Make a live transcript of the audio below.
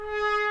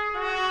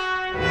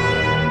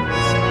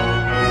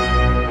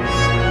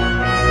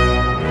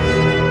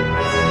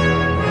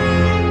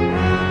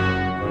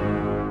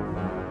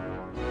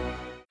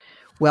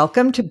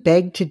Welcome to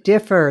Beg to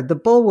Differ, the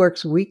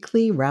Bulwark's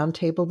weekly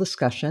roundtable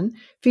discussion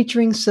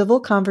featuring civil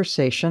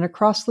conversation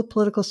across the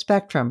political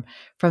spectrum,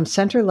 from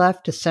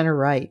center-left to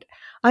center-right.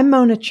 I'm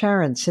Mona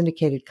Charan,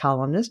 syndicated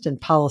columnist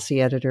and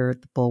policy editor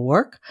at the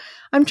Bulwark.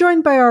 I'm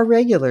joined by our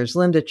regulars,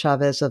 Linda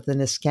Chavez of the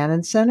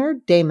Niskanen Center,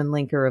 Damon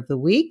Linker of The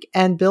Week,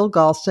 and Bill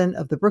Galston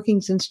of the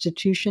Brookings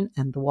Institution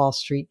and the Wall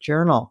Street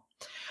Journal.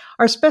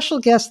 Our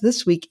special guest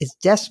this week is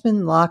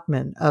Desmond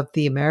Lockman of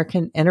the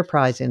American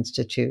Enterprise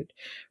Institute,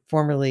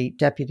 formerly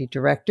Deputy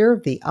Director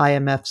of the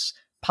IMF's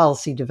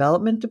Policy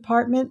Development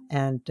Department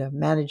and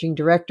Managing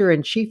Director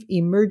and Chief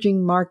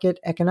Emerging Market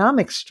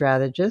Economics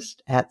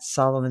Strategist at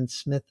Solomon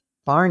Smith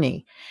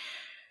Barney.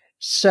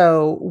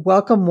 So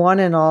welcome one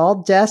and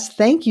all. Des,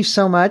 thank you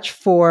so much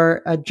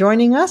for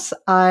joining us.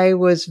 I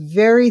was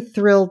very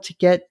thrilled to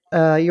get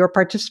your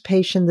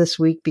participation this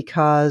week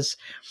because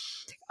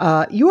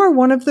you are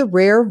one of the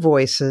rare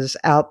voices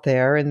out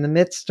there in the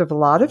midst of a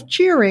lot of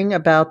cheering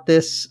about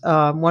this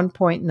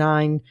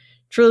 $1.9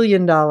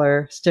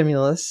 trillion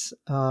stimulus.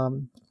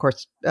 Of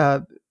course,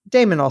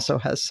 Damon also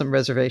has some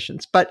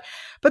reservations, but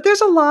there's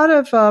a lot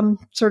of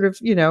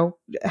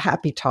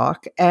happy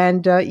talk.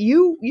 And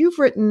you've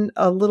written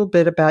a little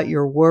bit about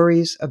your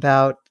worries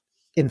about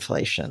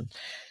inflation.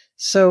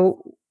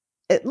 So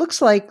it looks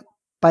like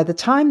by the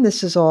time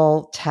this is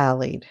all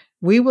tallied,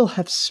 we will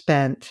have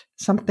spent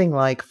something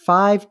like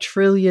 $5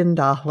 trillion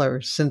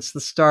since the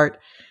start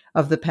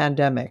of the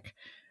pandemic,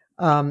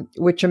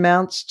 which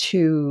amounts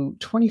to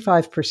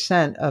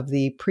 25% of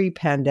the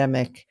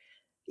pre-pandemic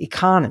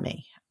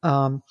economy.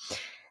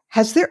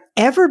 Has there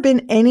ever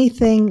been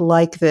anything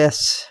like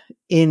this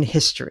in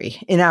history,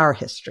 in our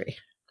history?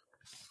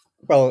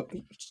 Well,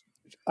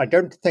 I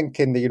don't think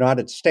in the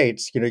United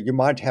States, you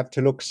might have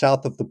to look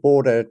south of the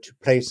border to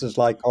places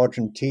like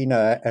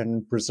Argentina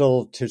and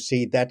Brazil to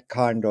see that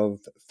kind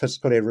of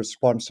fiscal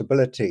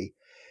irresponsibility.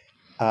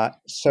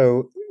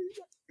 So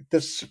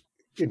this,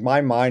 in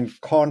my mind,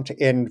 can't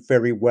end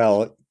very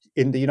well.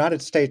 In the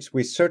United States,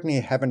 we certainly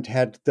haven't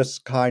had this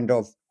kind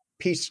of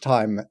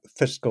peacetime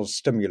fiscal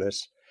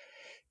stimulus.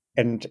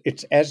 And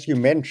it's, as you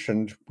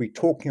mentioned, we're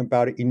talking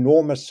about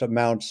enormous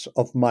amounts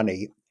of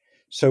money.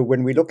 So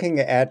when we're looking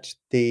at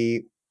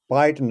the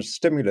Biden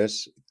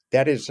stimulus,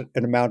 that is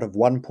an amount of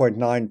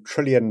 $1.9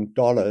 trillion,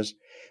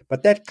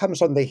 but that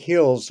comes on the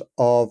heels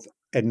of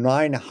a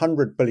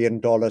 $900 billion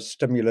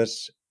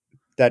stimulus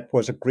that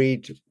was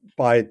agreed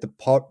by the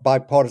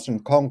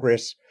bipartisan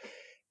Congress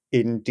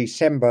in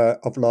December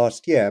of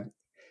last year.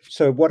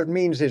 So what it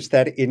means is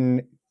that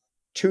in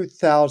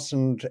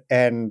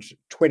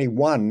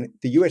 2021,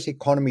 the U.S.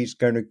 economy is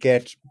going to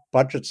get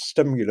budget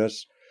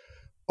stimulus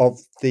of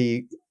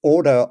the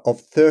order of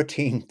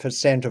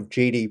 13% of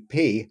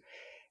GDP.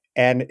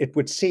 And it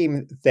would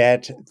seem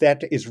that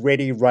that is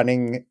really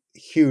running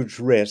huge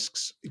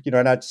risks,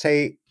 and I'd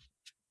say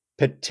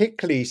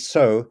particularly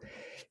so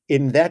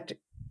in that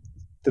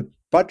the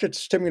budget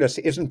stimulus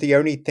isn't the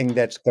only thing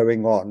that's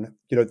going on.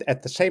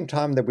 At the same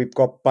time that we've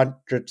got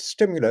budget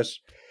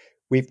stimulus,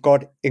 we've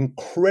got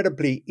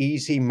incredibly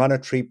easy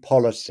monetary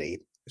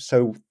policy.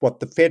 So what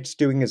the Fed's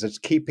doing is it's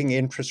keeping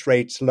interest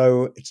rates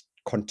low. It's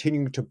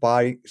continuing to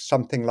buy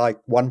something like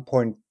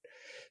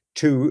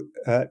 1.2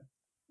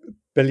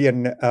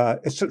 billion,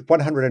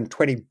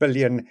 120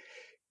 billion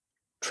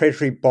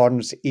treasury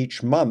bonds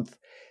each month.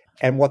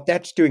 And what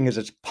that's doing is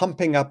it's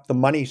pumping up the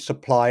money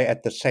supply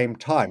at the same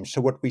time.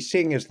 So what we're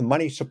seeing is the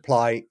money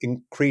supply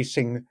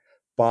increasing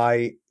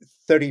by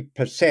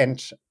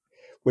 30%,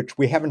 which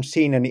we haven't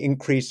seen an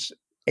increase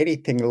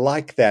anything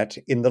like that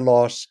in the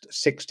last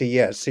 60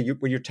 years. So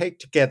when you take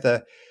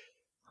together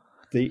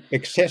the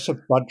excessive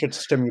budget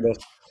stimulus,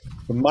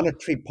 the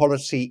monetary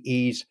policy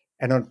ease,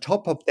 and on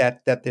top of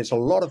that, that there's a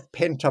lot of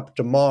pent-up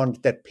demand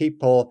that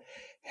people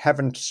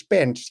haven't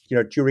spent,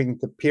 during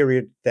the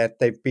period that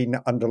they've been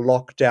under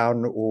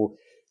lockdown or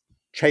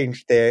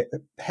changed their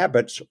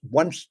habits.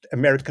 Once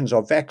Americans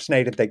are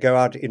vaccinated, they go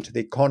out into the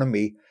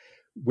economy,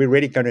 we're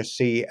really going to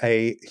see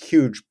a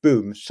huge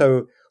boom.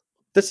 So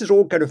this is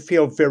all going to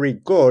feel very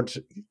good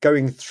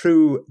going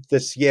through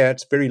this year.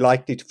 It's very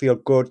likely to feel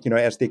good,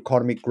 as the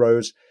economy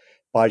grows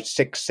by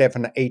 6,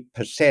 7,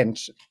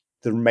 8%,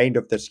 the remainder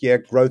of this year,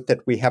 growth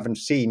that we haven't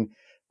seen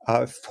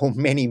for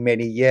many,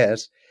 many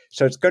years.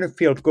 So it's going to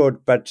feel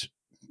good, but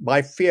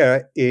my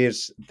fear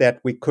is that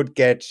we could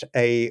get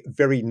a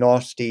very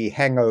nasty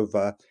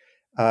hangover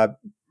by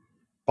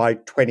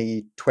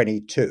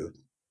 2022.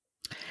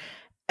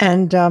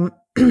 And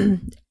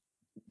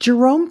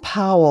Jerome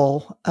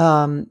Powell,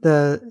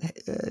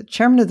 the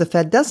chairman of the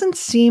Fed, doesn't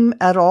seem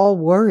at all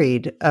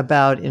worried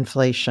about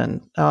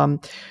inflation.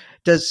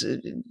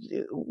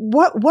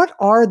 What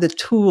are the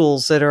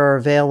tools that are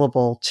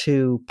available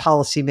to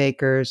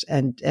policymakers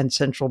and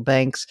central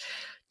banks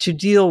to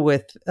deal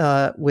with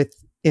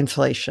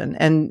inflation?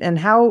 And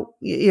how,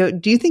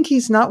 do you think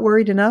he's not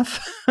worried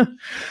enough?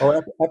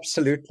 Oh,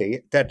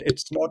 absolutely. That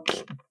it's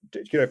not,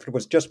 if it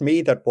was just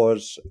me that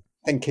was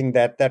thinking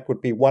that that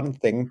would be one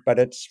thing, but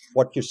it's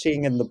what you're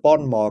seeing in the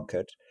bond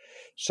market.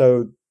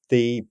 So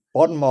the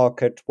bond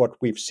market, what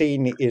we've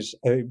seen is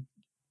a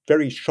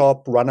very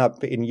sharp run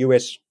up in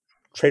US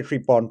Treasury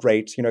bond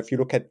rates. If you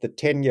look at the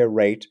 10-year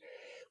rate,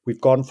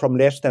 we've gone from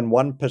less than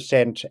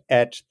 1%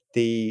 at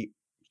the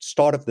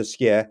start of this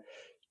year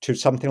to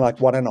something like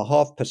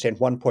 1.5%,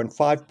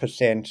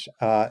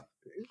 1.5%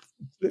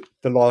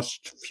 the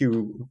last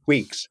few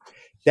weeks.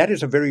 That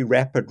is a very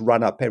rapid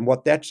run up. And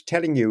what that's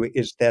telling you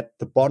is that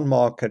the bond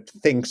market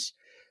thinks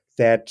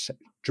that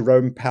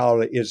Jerome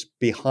Powell is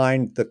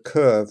behind the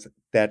curve,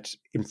 that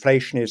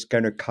inflation is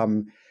going to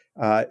come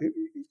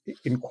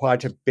in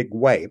quite a big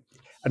way.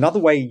 Another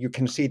way you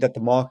can see that the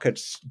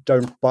markets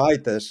don't buy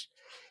this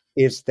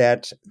is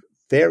that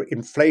their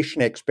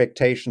inflation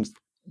expectations,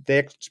 their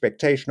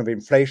expectation of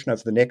inflation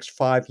over the next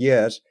 5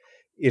 years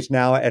is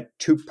now at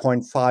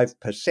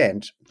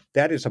 2.5%.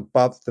 That is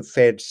above the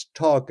Fed's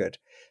target.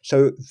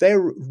 So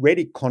they're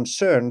really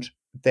concerned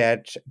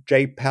that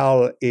Jay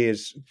Powell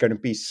is going to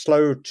be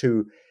slow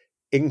to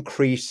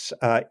increase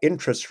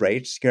interest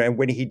rates. And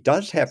when he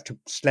does have to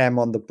slam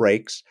on the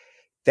brakes,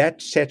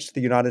 that sets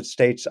the United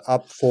States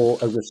up for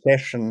a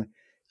recession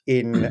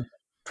in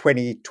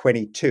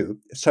 2022.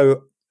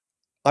 So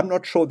I'm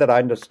not sure that I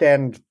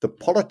understand the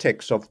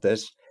politics of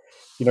this,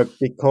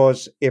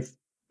 because if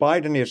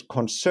Biden is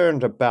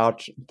concerned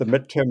about the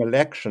midterm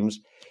elections,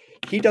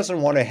 he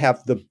doesn't want to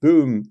have the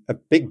boom, a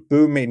big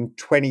boom in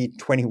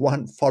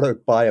 2021,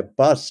 followed by a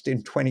bust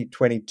in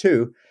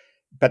 2022.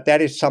 But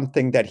that is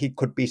something that he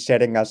could be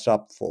setting us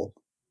up for.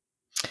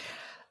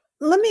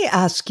 Let me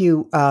ask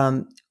you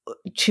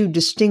to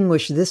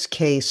distinguish this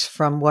case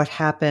from what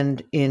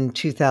happened in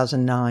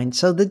 2009.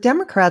 So the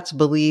Democrats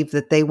believe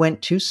that they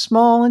went too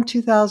small in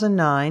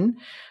 2009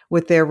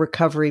 with their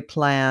recovery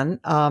plan.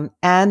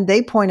 And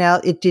they point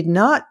out it did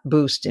not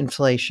boost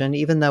inflation,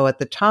 even though at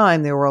the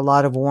time there were a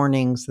lot of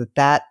warnings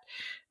that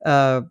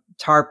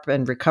TARP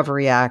and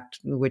Recovery Act,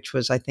 which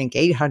was, I think,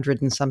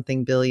 800 and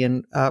something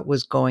billion,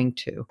 was going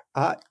to.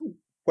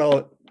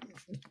 Well,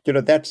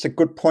 that's a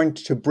good point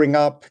to bring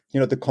up,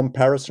 the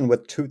comparison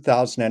with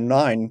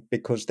 2009,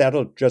 because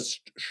that'll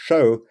just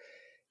show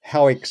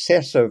how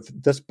excessive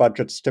this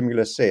budget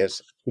stimulus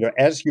is.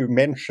 As you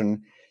mentioned,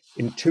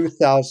 in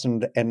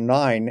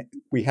 2009,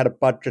 we had a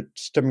budget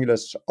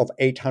stimulus of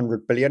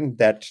 800 billion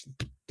that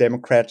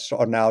Democrats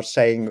are now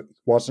saying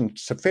wasn't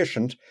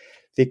sufficient.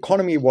 The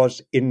economy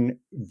was in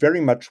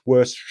very much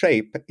worse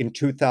shape in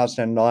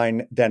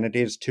 2009 than it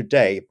is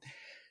today.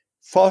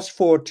 Fast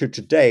forward to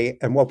today,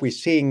 and what we're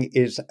seeing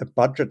is a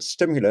budget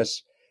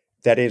stimulus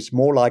that is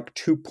more like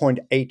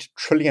 $2.8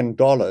 trillion.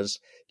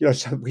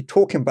 So we're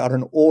talking about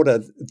an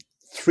order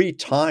 3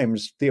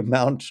 times the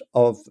amount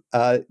of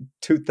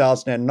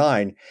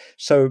 2009.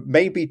 So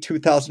maybe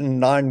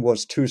 2009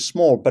 was too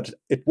small, but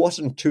it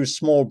wasn't too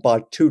small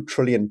by $2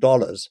 trillion.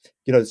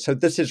 So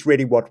this is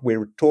really what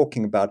we're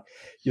talking about.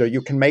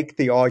 You can make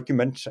the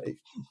argument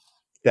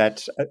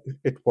that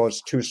it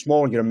was too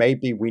small.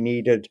 Maybe we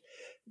needed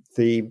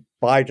the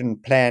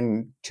Biden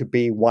plan to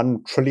be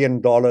 $1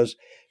 trillion,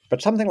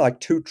 but something like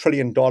 $2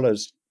 trillion,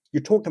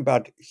 you're talking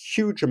about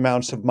huge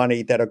amounts of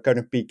money that are going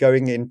to be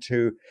going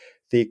into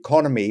the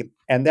economy,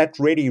 and that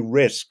really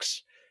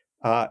risks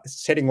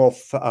setting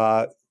off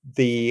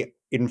the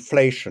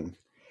inflation.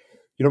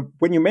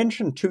 When you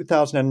mention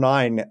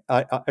 2009,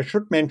 I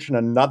should mention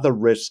another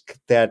risk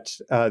that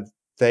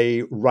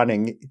they're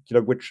running,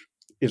 which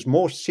is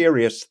more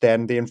serious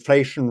than the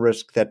inflation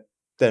risk that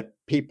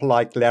people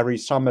like Larry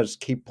Summers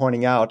keep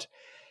pointing out,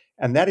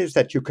 and that is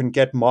that you can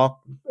get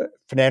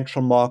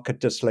financial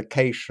market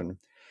dislocation,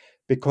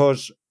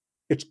 because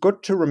it's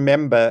good to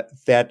remember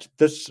that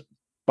this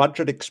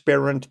budget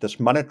experiment, this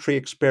monetary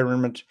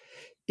experiment,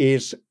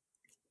 is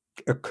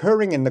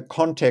occurring in the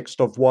context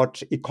of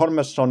what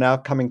economists are now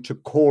coming to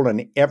call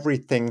an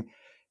everything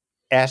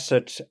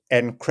asset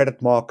and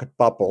credit market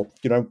bubble.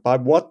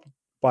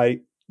 By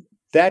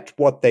that,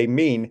 what they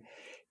mean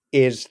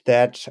is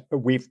that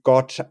we've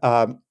got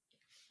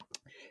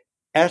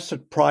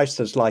asset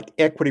prices like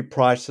equity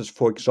prices,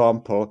 for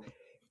example.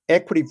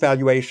 Equity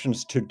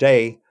valuations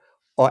today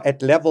are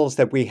at levels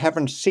that we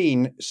haven't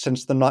seen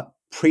since the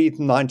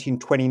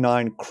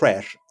pre-1929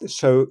 crash.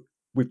 So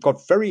we've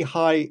got very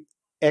high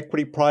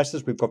equity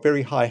prices, we've got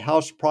very high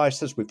house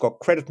prices, we've got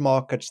credit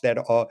markets that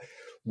are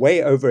way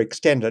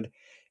overextended.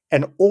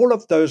 And all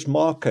of those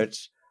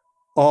markets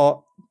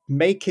are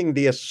making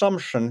the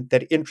assumption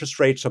that interest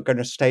rates are going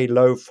to stay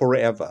low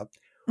forever.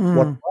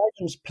 What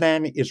Biden's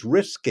plan is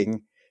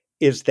risking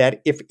is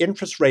that if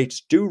interest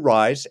rates do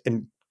rise,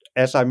 and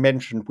as I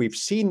mentioned, we've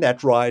seen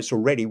that rise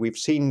already, we've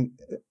seen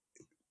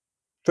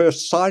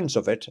first signs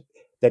of it,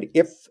 that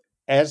if,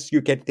 as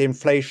you get the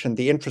inflation,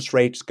 the interest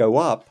rates go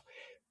up,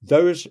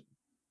 those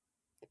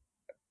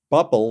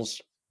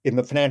bubbles in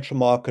the financial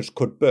markets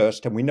could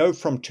burst. And we know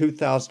from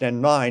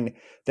 2009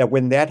 that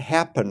when that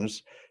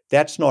happens,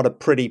 that's not a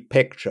pretty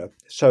picture.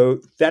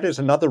 So that is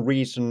another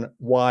reason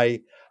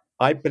why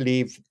I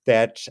believe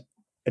that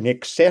an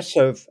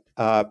excessive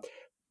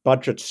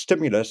budget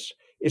stimulus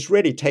is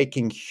really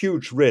taking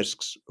huge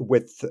risks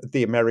with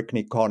the American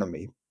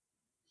economy.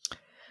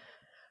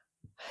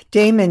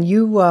 Damon,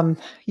 you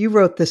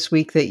wrote this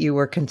week that you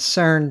were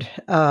concerned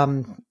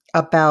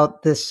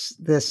about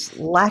this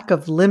lack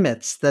of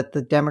limits that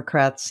the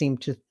Democrats seem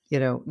to,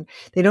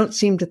 they don't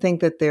seem to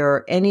think that there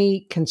are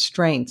any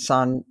constraints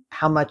on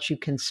how much you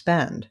can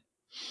spend.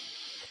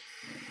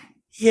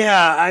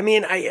 Yeah, I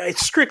mean,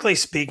 strictly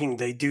speaking,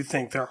 they do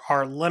think there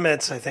are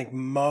limits. I think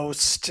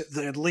most,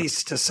 at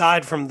least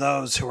aside from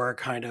those who are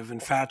kind of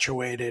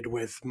infatuated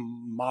with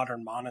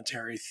modern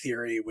monetary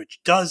theory, which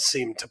does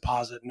seem to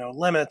posit no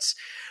limits,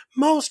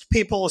 most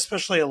people,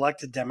 especially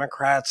elected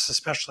Democrats,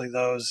 especially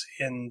those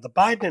in the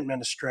Biden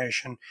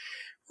administration,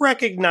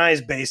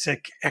 recognize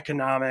basic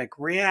economic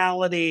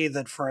reality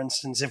that, for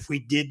instance, if we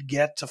did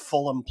get to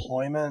full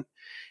employment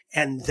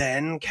and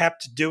then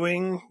kept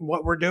doing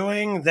what we're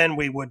doing, then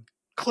we would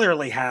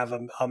clearly have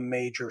a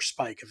major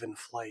spike of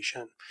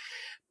inflation.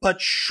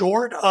 But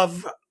short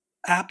of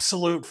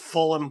absolute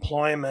full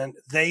employment,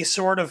 they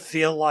sort of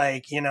feel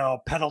like,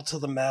 pedal to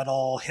the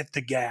metal, hit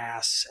the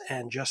gas,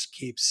 and just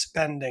keep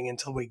spending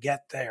until we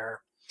get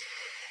there.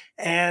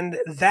 And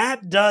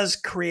that does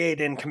create,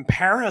 in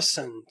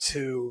comparison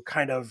to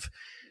kind of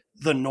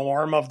the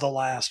norm of the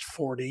last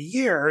 40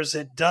 years,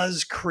 it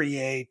does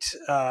create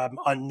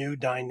a new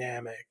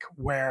dynamic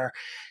where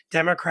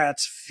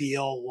Democrats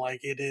feel like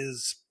it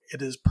is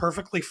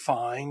perfectly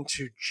fine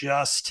to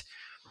just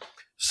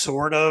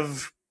sort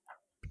of,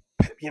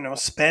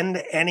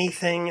 spend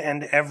anything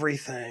and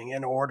everything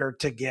in order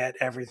to get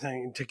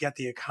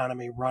the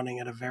economy running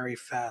at a very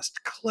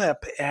fast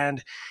clip.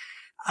 And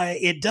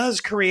it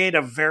does create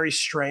a very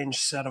strange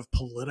set of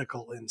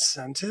political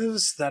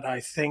incentives that I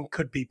think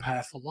could be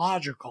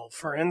pathological.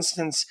 For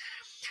instance,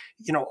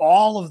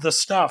 all of the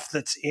stuff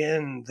that's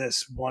in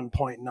this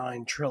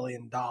 $1.9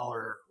 trillion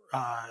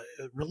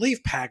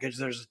relief package,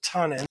 there's a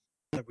ton in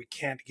that we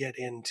can't get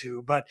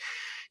into, but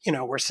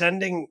we're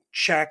sending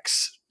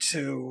checks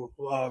to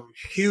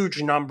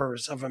huge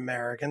numbers of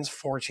Americans.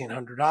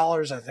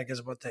 $1,400, I think,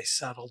 is what they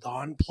settled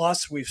on.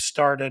 Plus, we've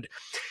started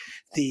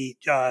the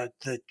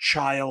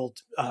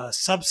child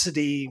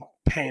subsidy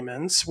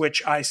payments,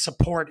 which I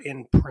support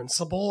in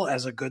principle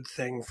as a good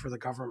thing for the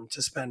government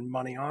to spend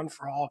money on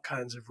for all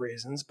kinds of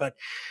reasons, but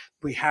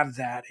we have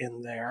that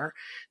in there.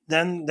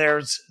 Then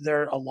there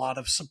are a lot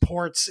of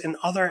supports in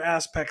other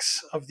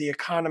aspects of the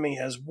economy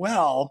as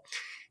well.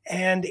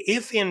 And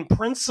if in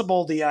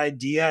principle the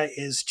idea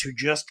is to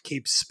just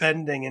keep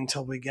spending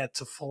until we get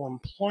to full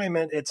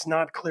employment, it's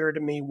not clear to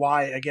me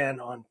why, again,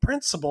 on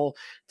principle,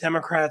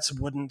 Democrats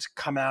wouldn't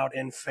come out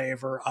in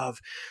favor of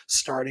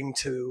starting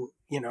to,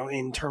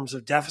 in terms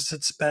of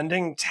deficit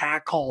spending,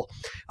 tackle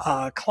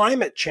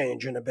climate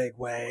change in a big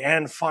way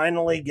and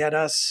finally get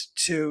us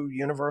to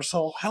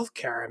universal health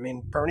care. I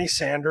mean, Bernie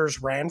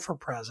Sanders ran for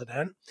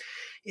president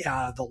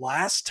the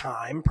last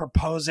time,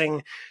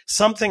 proposing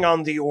something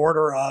on the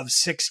order of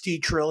 60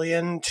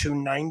 trillion to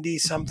 90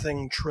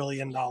 something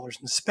trillion dollars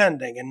in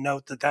spending. And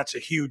note that that's a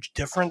huge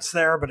difference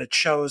there, but it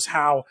shows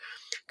how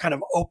kind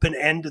of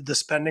open-ended the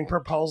spending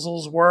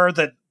proposals were,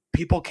 that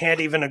people can't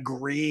even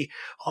agree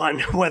on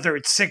whether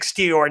it's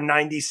 60 or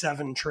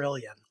 97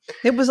 trillion.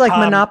 It was like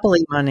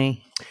monopoly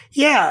money.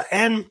 Yeah.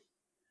 And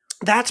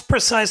that's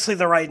precisely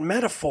the right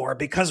metaphor,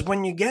 because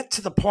when you get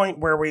to the point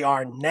where we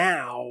are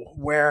now,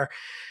 where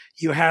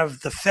you have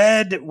the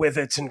Fed with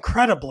its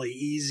incredibly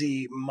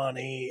easy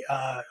money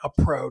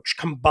approach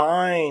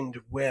combined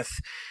with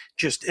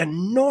just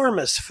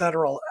enormous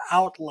federal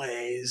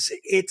outlays,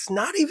 it's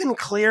not even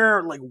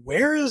clear, like,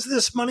 where is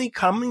this money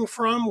coming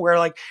from?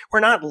 We're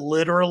not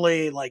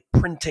literally like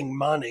printing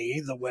money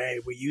the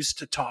way we used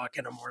to talk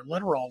in a more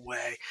literal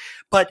way,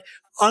 but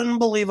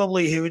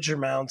unbelievably huge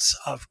amounts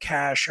of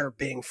cash are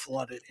being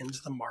flooded into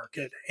the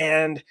market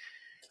and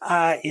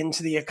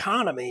into the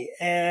economy.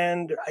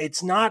 And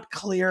it's not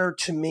clear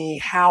to me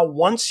how,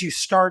 once you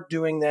start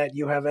doing that,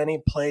 you have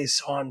any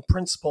place on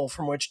principle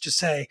from which to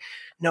say,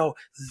 no,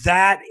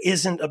 that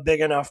isn't a big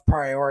enough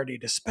priority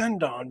to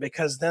spend on,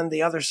 because then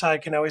the other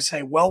side can always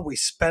say, well, we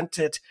spent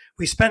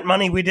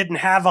money we didn't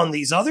have on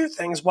these other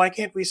things. Why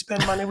can't we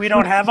spend money we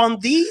don't have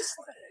on these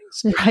things?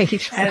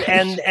 Right.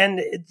 And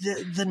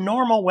the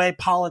normal way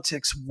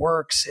politics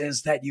works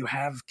is that you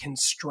have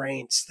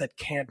constraints that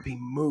can't be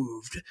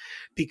moved,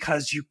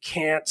 because you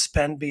can't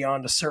spend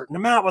beyond a certain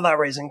amount without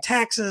raising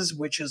taxes,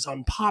 which is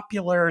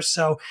unpopular.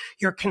 So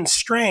you're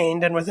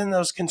constrained, and within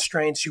those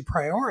constraints, you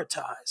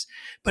prioritize.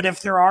 But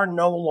if there are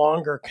no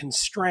longer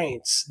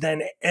constraints,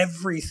 then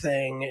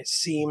everything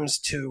seems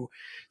to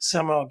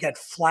somehow get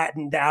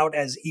flattened out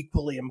as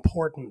equally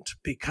important,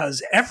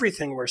 because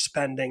everything we're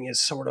spending is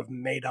sort of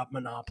made up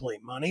monopoly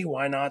money.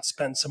 Why not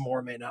spend some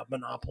more made up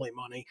monopoly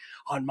money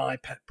on my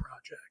pet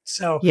project?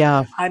 So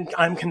yeah,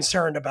 I'm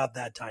concerned about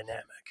that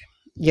dynamic.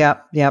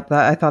 Yep.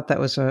 I thought that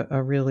was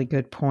a really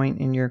good point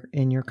in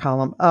your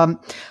column.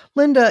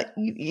 Linda,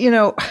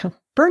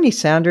 Bernie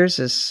Sanders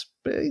is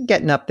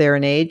getting up there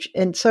in age,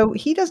 and so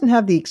he doesn't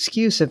have the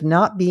excuse of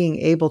not being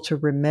able to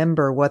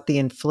remember what the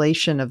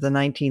inflation of the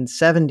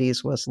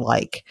 1970s was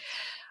like.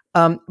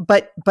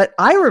 But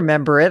I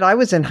remember it. I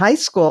was in high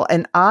school,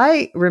 and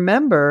I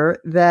remember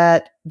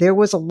that there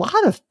was a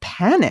lot of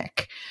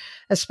panic,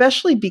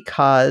 especially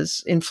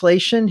because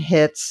inflation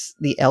hits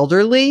the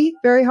elderly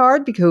very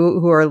hard, because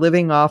who are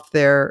living off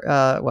their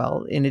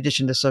in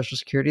addition to Social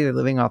Security, they're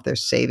living off their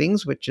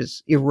savings, which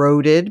is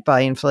eroded by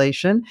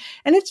inflation,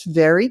 and it's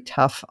very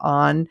tough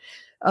on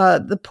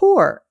the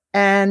poor.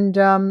 And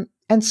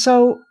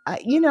so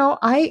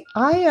I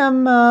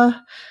am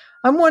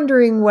I'm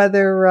wondering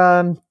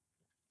whether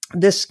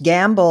this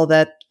gamble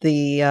that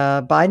the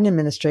Biden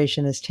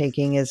administration is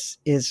taking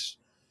is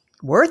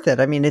worth it.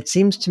 I mean, it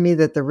seems to me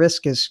that the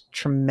risk is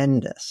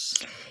tremendous.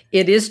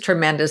 It is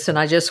tremendous, and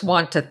I just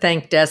want to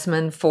thank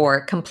Desmond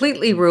for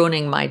completely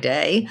ruining my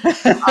day.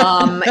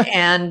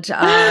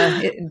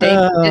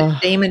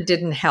 Damon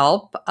didn't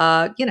help.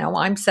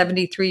 I'm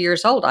 73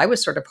 years old. I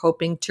was sort of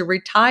hoping to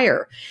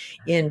retire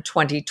in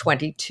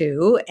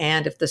 2022,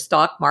 and if the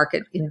stock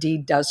market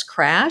indeed does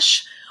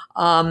crash,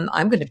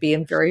 I'm going to be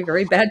in very,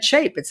 very bad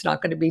shape. It's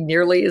not going to be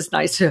nearly as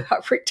nice a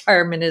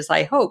retirement as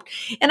I hoped.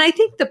 And I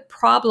think the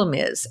problem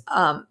is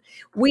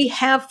we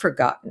have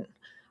forgotten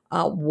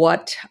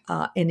what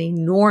an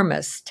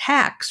enormous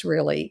tax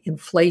really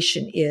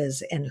inflation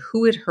is and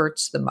who it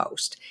hurts the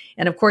most.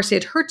 And of course,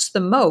 it hurts the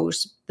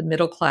most the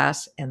middle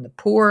class and the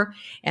poor,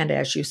 and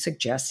as you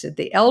suggested,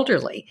 the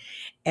elderly.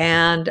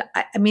 And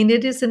I mean,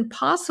 it is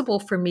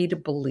impossible for me to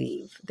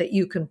believe that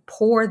you can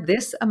pour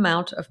this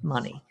amount of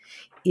money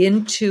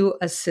into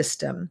a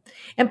system,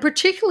 and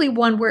particularly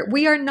one where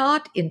we are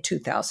not in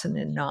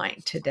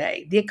 2009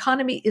 today. The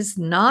economy is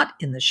not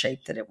in the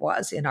shape that it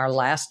was in our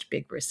last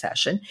big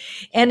recession.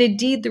 And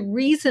indeed, the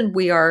reason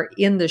we are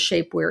in the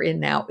shape we're in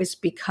now is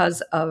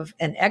because of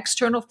an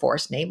external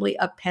force, namely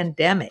a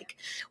pandemic,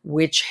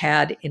 which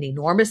had an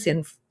enormous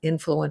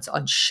influence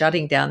on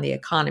shutting down the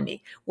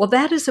economy. Well,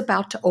 that is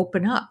about to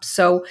open up.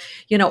 So,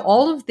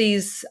 all of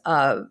these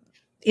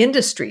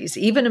industries,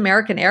 even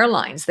American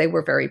Airlines, they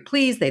were very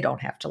pleased. They don't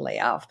have to lay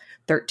off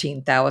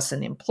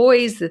 13,000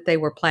 employees that they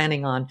were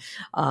planning on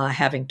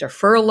having to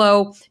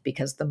furlough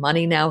because the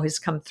money now has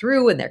come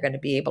through and they're going to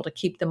be able to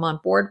keep them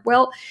on board.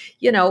 Well,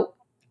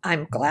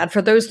 I'm glad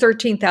for those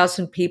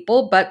 13,000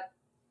 people, but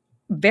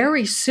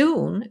very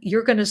soon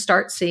you're going to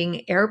start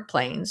seeing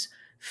airplanes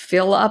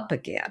fill up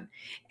again.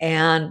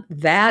 And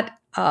that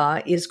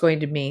is going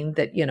to mean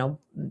that,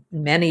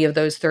 many of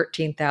those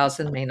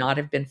 13,000 may not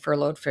have been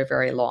furloughed for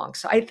very long.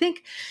 So I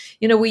think,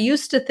 we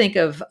used to think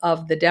of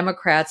the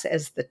Democrats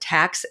as the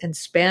tax and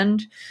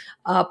spend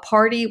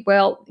party.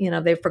 Well,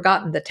 they've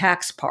forgotten the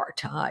tax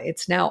part.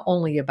 It's now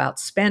only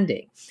about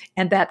spending,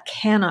 and that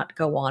cannot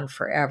go on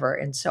forever.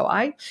 And so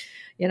I'm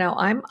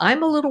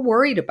a little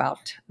worried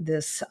about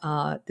this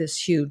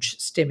huge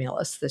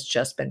stimulus that's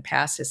just been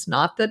passed. It's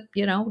not that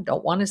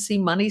don't want to see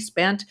money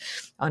spent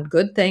on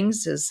good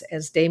things,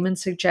 as Damon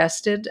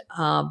suggested,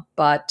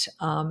 but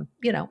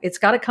it's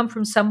got to come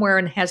from somewhere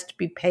and has to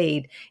be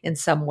paid in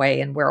some way,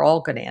 and we're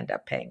all going to end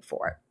up paying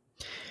for it.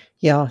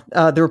 Yeah.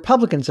 The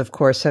Republicans, of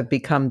course, have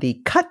become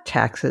the cut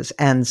taxes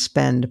and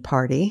spend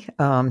party.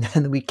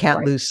 And we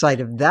can't lose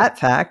sight of that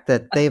fact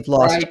that they've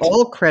lost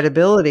all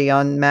credibility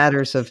on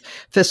matters of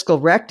fiscal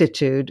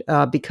rectitude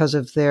because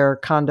of their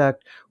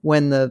conduct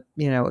when the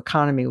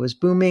economy was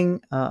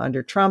booming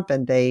under Trump,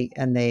 and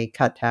they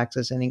cut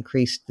taxes and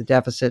increased the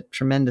deficit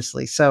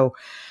tremendously. So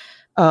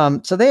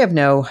they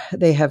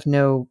have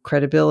no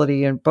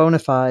credibility and bona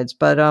fides.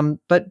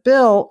 But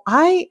Bill,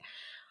 I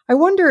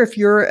wonder if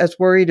you're as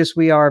worried as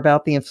we are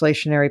about the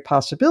inflationary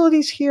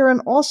possibilities here, and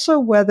also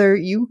whether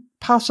you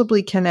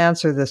possibly can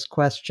answer this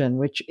question,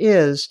 which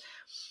is,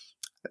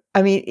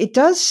 I mean, it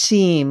does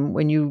seem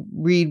when you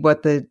read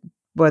what the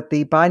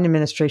Biden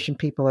administration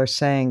people are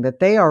saying, that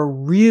they are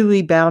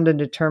really bound and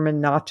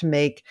determined not to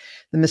make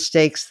the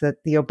mistakes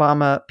that the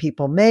Obama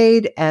people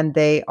made. And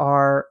they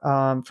are,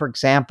 for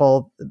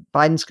example,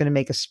 Biden's going to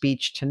make a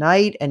speech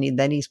tonight, and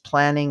then he's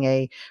planning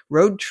a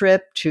road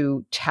trip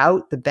to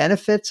tout the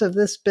benefits of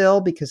this bill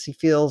because he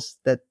feels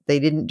that they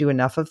didn't do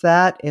enough of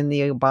that in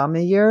the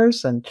Obama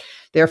years and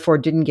therefore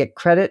didn't get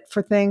credit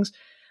for things.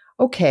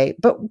 Okay,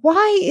 but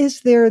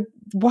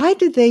why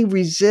did they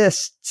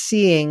resist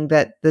seeing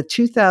that the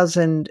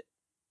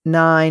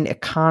 2009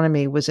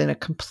 economy was in a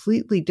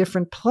completely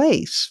different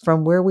place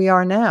from where we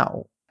are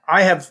now?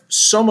 I have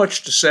so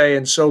much to say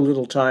and so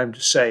little time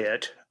to say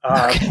it.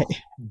 Okay.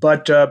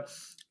 But,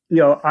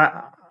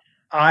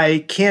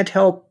 I can't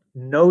help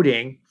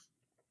noting,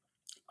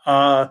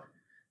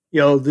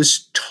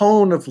 this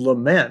tone of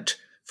lament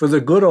for the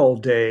good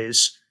old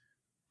days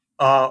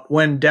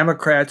when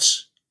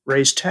Democrats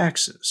raise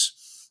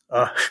taxes.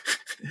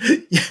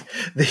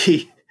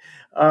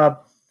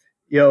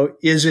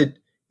 Is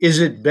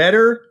it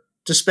better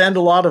to spend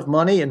a lot of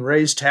money and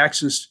raise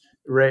taxes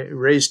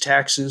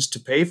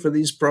to pay for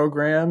these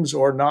programs,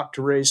 or not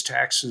to raise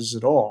taxes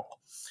at all?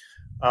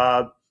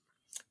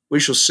 We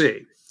shall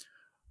see.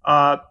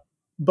 But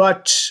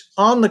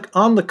on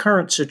the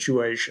current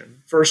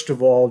situation, first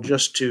of all,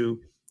 just to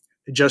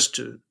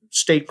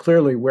state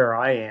clearly where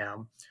I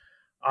am.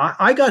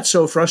 I got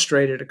so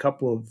frustrated a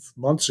couple of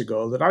months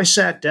ago that I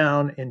sat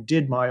down and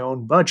did my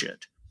own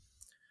budget,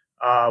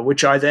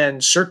 which I then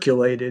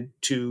circulated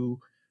to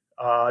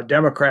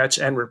Democrats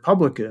and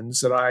Republicans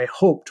that I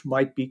hoped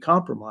might be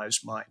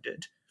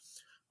compromise-minded.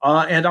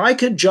 And I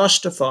could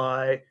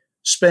justify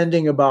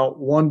spending about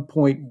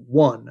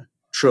 $1.1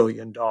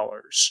 trillion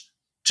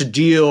to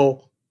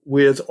deal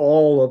with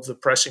all of the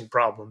pressing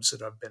problems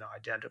that have been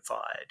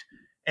identified.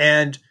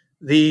 And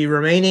the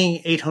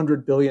remaining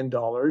 $800 billion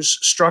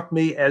struck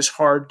me as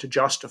hard to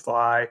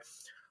justify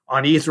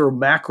on either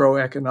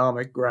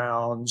macroeconomic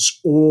grounds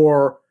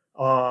or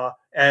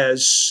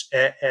as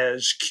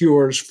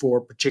cures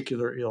for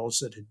particular ills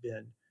that had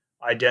been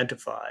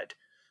identified.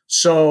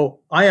 So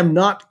I am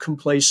not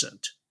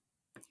complacent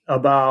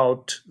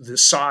about the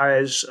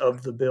size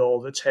of the bill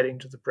that's heading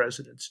to the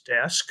president's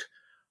desk,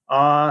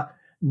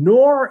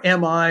 nor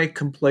am I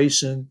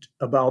complacent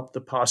about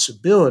the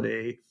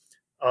possibility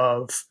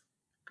of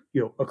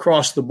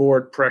across the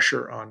board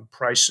pressure on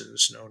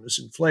prices known as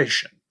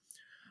inflation.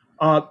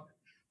 But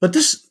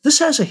this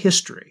has a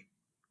history,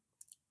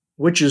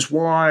 which is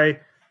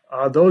why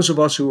those of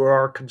us who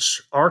are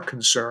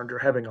concerned are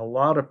having a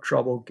lot of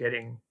trouble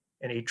getting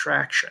any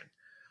traction.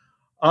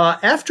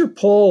 After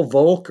Paul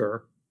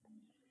Volcker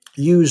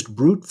used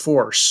brute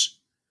force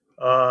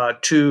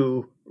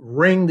to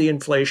wring the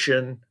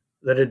inflation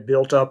that had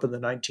built up in the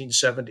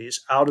 1970s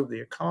out of the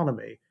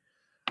economy,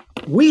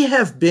 we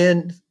have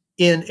been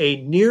in a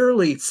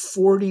nearly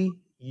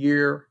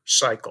 40-year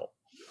cycle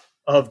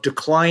of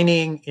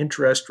declining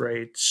interest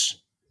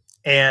rates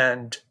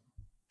and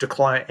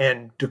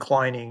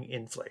declining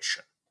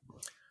inflation.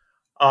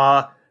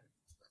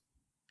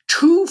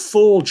 Two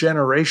full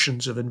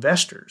generations of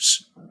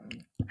investors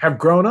have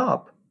grown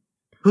up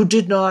who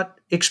did not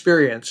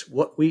experience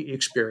what we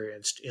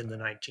experienced in the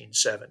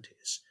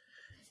 1970s.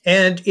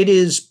 And it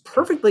is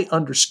perfectly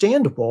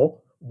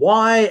understandable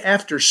why,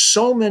 after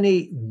so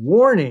many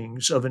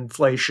warnings of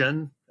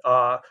inflation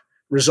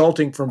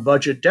resulting from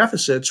budget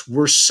deficits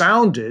were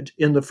sounded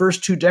in the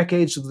first 2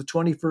 decades of the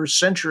 21st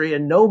century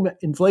and no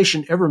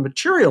inflation ever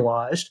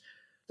materialized,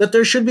 that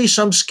there should be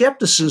some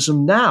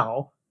skepticism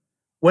now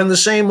when the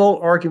same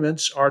old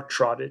arguments are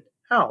trotted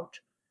out.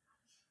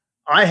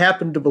 I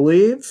happen to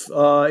believe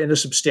in a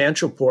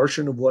substantial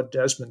portion of what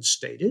Desmond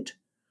stated.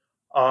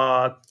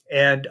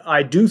 And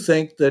I do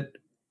think that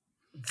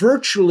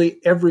virtually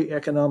every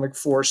economic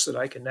force that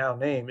I can now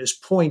name is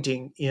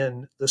pointing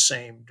in the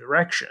same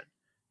direction,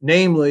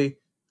 namely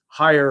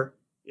higher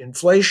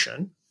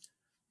inflation.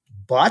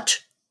 But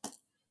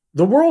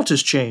the world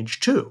has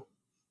changed too.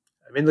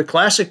 I mean, the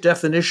classic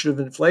definition of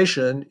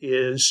inflation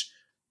is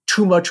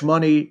too much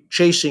money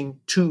chasing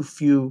too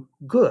few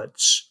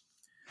goods.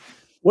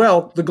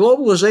 Well, the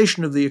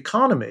globalization of the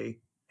economy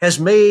has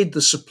made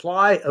the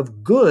supply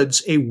of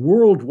goods a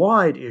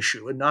worldwide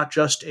issue and not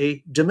just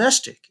a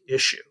domestic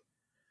issue.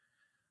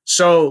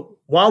 So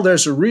while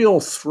there's a real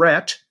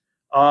threat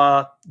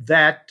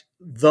that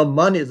the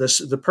money,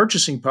 the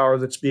purchasing power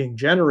that's being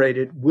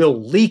generated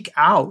will leak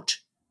out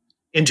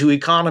into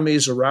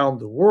economies around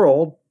the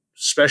world,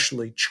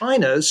 especially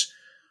China's,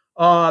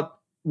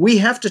 we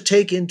have to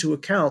take into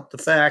account the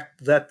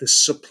fact that the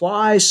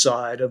supply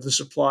side of the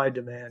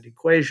supply-demand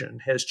equation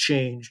has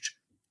changed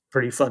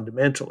pretty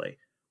fundamentally.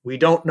 We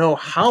don't know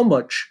how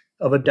much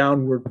of a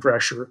downward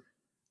pressure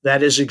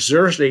that is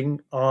exerting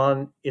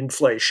on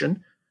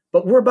inflation,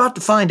 but we're about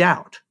to find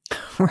out.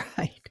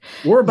 Right.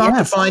 We're about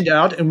to find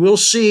out, and we'll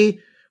see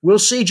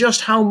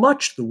just how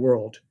much the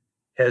world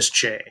has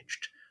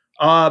changed.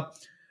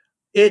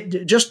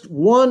 Just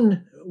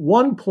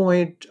one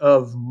point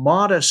of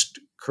modest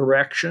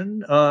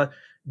correction.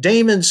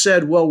 Damon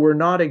said, well, we're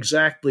not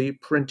exactly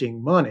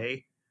printing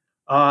money.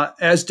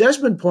 As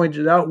Desmond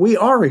pointed out, we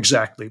are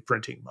exactly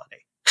printing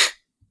money,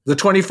 the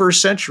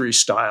 21st century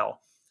style.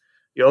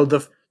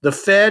 The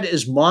Fed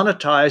is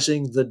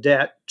monetizing the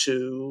debt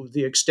to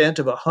the extent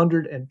of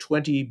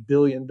 $120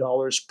 billion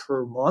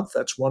per month.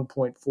 That's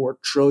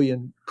 $1.4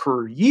 trillion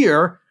per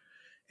year.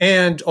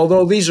 And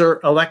although these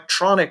are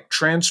electronic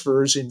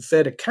transfers in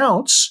Fed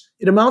accounts,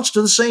 it amounts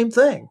to the same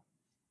thing.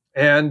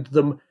 And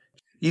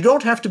you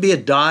don't have to be a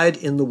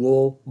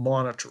dyed-in-the-wool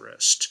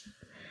monetarist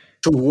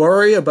to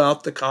worry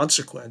about the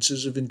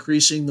consequences of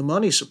increasing the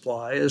money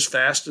supply as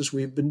fast as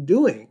we've been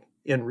doing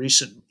in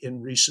recent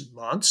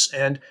months.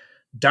 And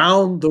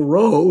down the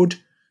road,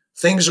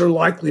 things are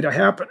likely to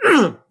happen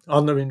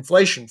on the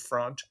inflation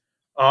front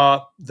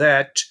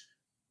that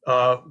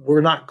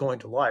we're not going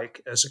to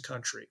like as a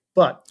country.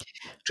 But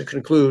to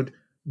conclude,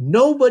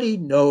 nobody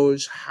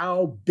knows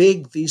how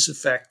big these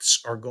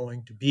effects are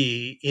going to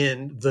be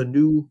in the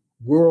new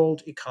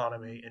world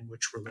economy in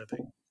which we're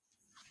living.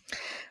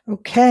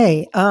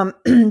 Okay.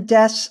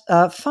 Des,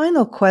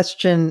 final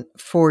question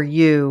for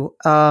you.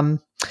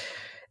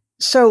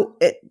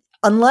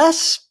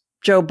 Unless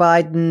Joe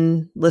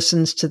Biden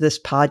listens to this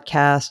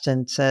podcast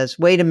and says,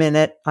 wait a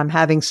minute, I'm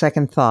having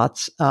second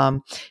thoughts,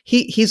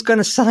 he's going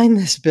to sign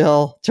this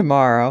bill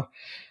tomorrow.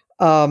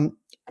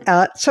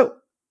 So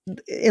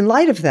in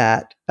light of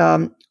that,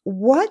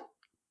 what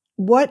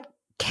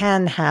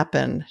can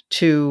happen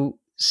to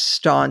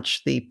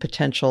staunch the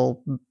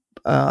potential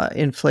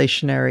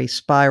inflationary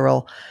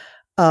spiral?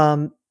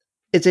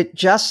 Is it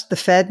just the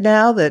Fed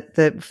now that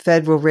the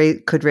Fed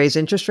could raise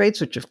interest rates,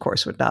 which of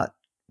course would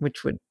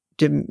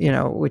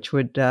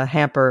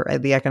hamper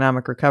the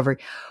economic recovery?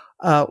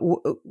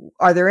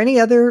 Are there any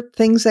other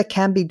things that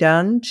can be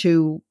done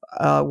to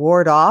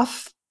ward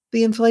off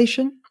the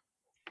inflation?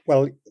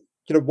 Well,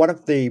 one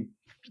of the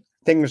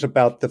things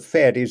about the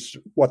Fed is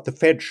what the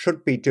Fed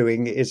should be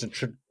doing is it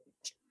should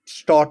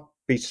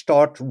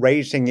start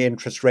raising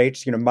interest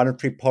rates.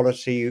 Monetary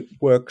policy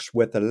works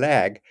with a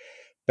lag.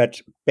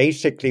 But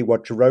basically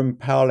what Jerome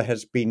Powell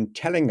has been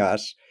telling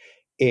us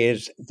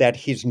is that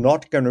he's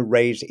not going to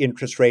raise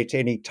interest rates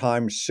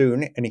anytime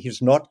soon, and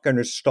he's not going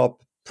to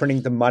stop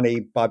printing the money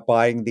by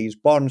buying these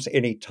bonds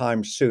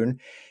anytime soon,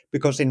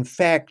 because in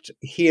fact,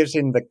 he is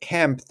in the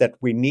camp that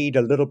we need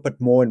a little bit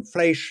more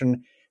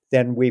inflation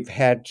than we've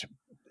had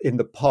in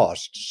the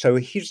past. So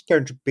he's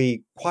going to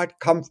be quite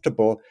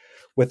comfortable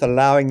with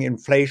allowing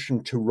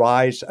inflation to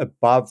rise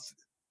above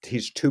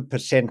his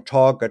 2%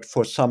 target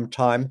for some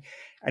time.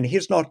 And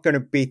he's not going to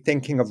be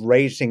thinking of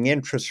raising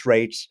interest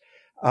rates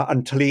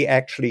until he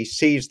actually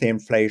sees the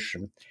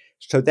inflation.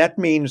 So that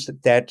means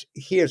that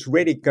he is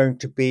really going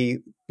to be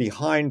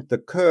behind the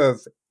curve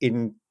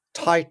in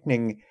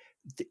tightening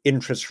the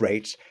interest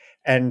rates.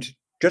 And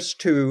just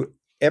to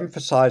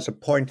emphasize a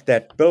point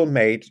that Bill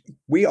made,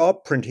 we are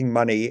printing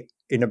money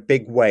in a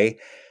big way.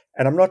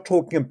 And I'm not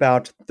talking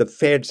about the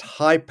Fed's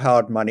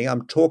high-powered money.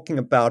 I'm talking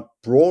about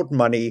broad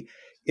money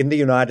in the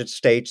United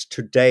States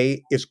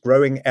today is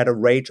growing at a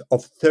rate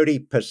of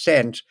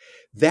 30%.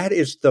 That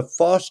is the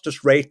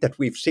fastest rate that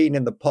we've seen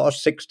in the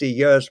past 60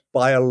 years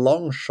by a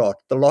long shot.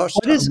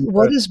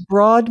 What is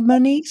broad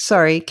money?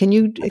 Sorry, can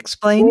you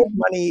explain?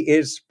 Broad money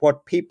is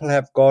what people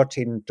have got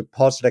in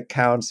deposit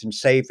accounts, in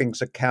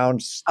savings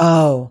accounts.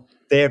 Oh.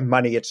 Their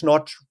money. It's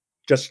not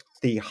just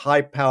the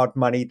high-powered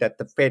money that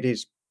the Fed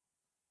is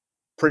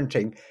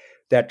printing.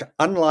 That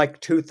unlike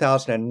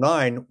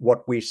 2009,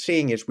 what we're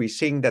seeing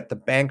that the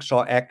banks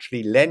are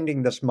actually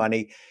lending this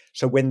money.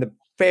 So when the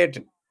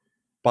Fed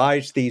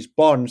buys these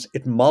bonds,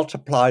 it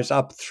multiplies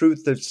up through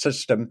the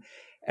system.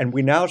 And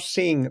we're now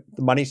seeing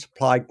the money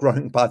supply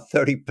growing by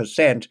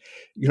 30%.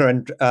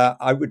 And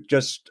I would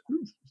just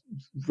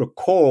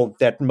recall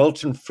that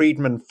Milton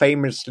Friedman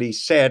famously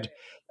said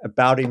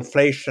about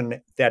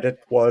inflation that it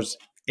was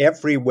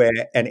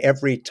everywhere and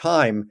every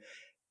time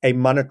a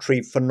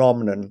monetary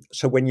phenomenon.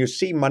 So when you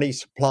see money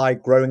supply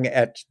growing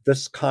at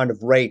this kind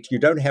of rate, you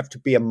don't have to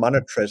be a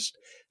monetarist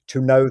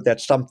to know that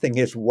something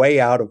is way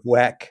out of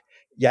whack,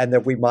 and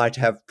that we might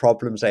have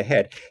problems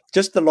ahead.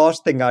 Just the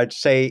last thing I'd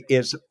say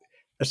is,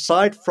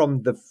 aside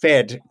from the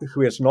Fed,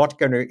 who is not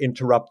going to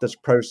interrupt this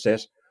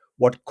process,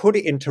 what could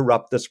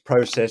interrupt this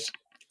process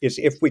is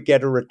if we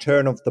get a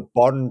return of the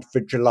bond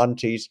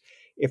vigilantes.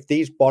 If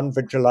these bond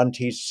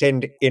vigilantes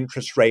send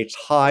interest rates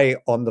high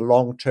on the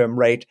long-term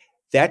rate,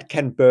 that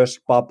can burst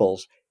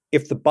bubbles.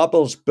 If the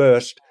bubbles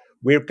burst,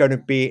 we're going to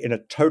be in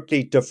a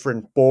totally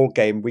different ball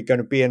game. We're going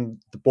to be in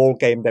the ball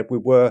game that we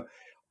were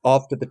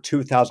after the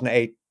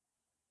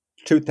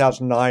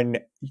 2009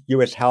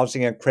 U.S.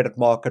 housing and credit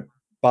market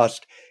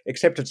bust,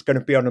 except it's going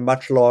to be on a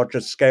much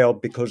larger scale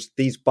because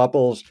these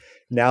bubbles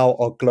now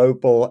are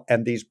global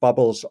and these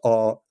bubbles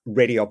are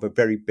really of a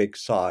very big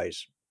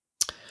size.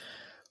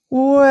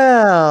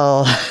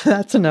 Well,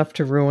 that's enough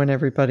to ruin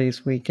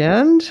everybody's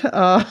weekend.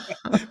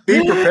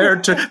 Be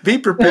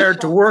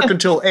prepared to work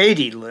until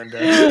 80,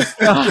 Linda.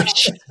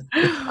 Gosh.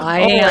 I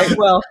am. Right,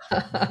 well,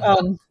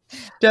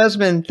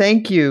 Desmond,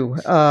 thank you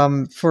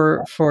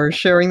for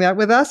sharing that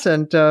with us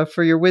and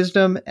for your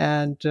wisdom.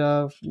 And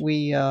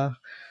we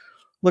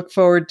look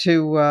forward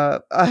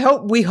to.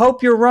 We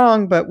hope you're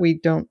wrong, but we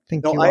don't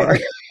think you are.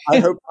 I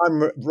hope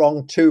I'm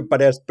wrong too,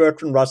 but as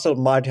Bertrand Russell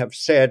might have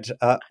said,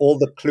 all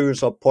the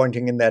clues are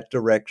pointing in that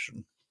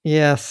direction.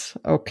 Yes.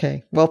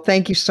 Okay. Well,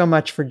 thank you so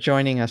much for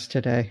joining us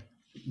today.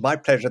 My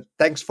pleasure.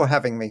 Thanks for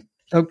having me.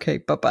 Okay.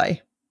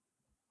 Bye-bye.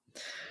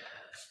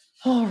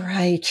 All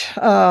right.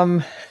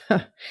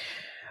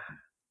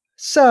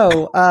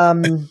 So,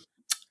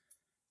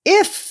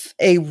 if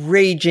a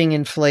raging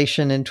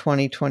inflation in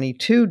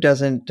 2022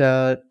 doesn't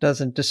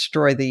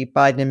destroy the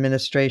Biden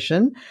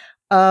administration,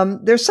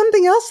 there's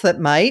something else that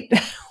might,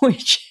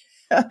 which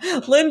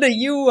Linda,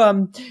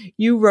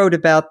 you wrote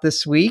about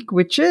this week,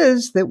 which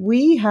is that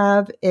we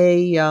have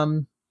a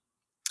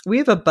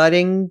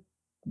budding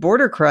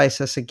border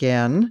crisis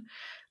again,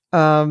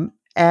 and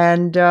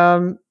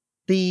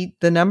the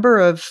number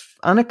of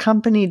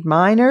unaccompanied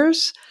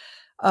minors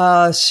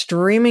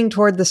streaming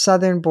toward the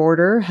southern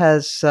border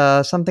has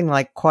something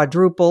like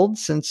quadrupled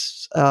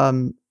since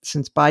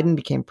Biden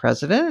became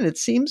president. And it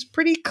seems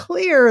pretty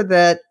clear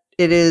that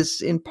it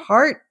is in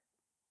part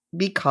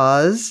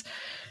because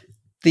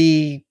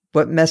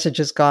what message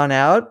has gone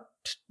out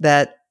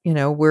that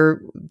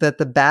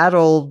the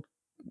battled,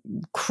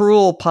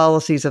 cruel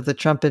policies of the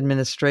Trump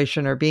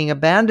administration are being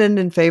abandoned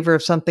in favor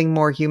of something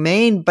more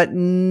humane. But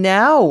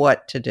now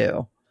what to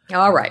do?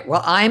 All right.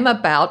 Well, I'm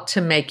about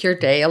to make your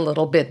day a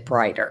little bit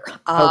brighter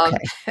Okay.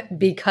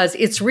 because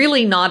it's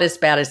really not as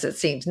bad as it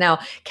seems. Now,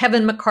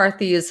 Kevin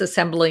McCarthy is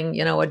assembling,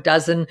 a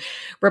dozen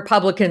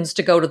Republicans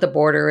to go to the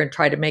border and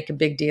try to make a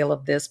big deal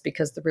of this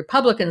because the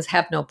Republicans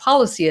have no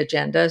policy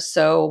agenda.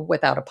 So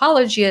without a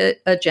policy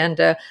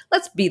agenda,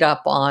 let's beat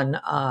up on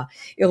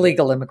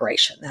illegal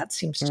immigration. That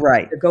seems to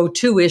be the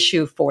go-to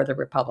issue for the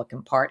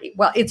Republican Party.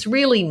 Well, it's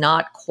really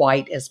not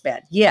quite as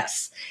bad.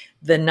 Yes.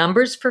 The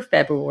numbers for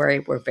February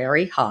were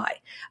very high.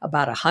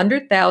 About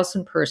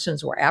 100,000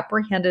 persons were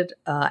apprehended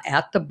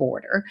at the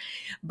border.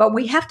 But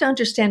we have to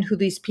understand who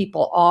these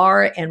people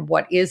are and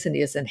what is and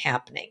isn't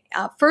happening.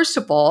 First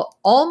of all,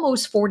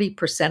 almost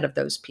 40% of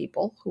those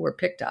people who were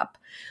picked up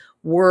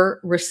were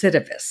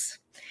recidivists.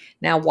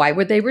 Now, why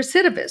were they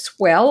recidivists?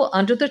 Well,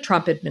 under the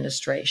Trump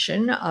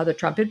administration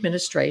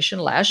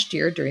last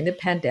year during the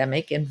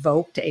pandemic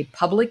invoked a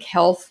public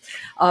health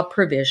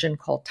provision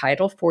called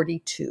Title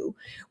 42,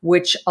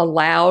 which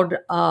allowed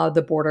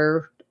the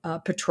Border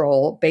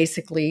Patrol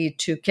basically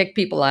to kick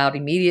people out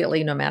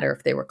immediately, no matter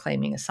if they were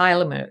claiming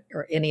asylum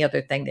or any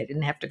other thing. They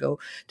didn't have to go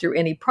through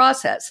any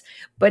process.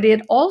 But it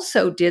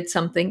also did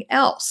something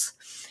else,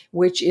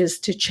 which is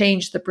to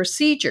change the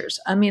procedures.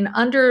 I mean,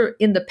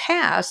 in the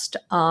past,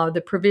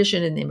 the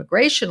provision in the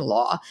immigration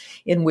law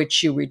in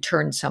which you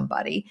return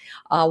somebody,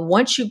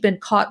 once you've been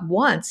caught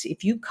once,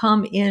 if you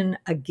come in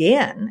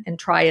again and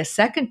try a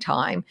second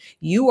time,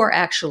 you are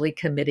actually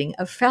committing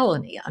a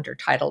felony under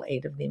Title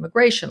 8 of the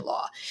immigration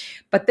law.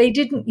 But they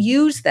didn't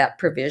use that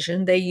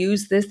provision. They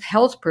used this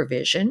health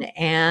provision,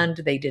 and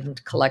they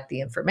didn't collect the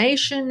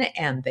information,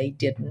 and they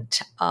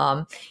didn't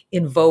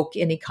invoke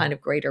any kind of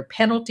greater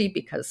penalty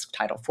because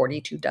Title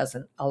 42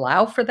 doesn't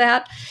allow for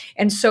that.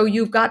 And so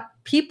you've got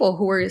people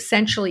who are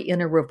essentially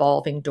in a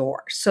revolving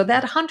door. So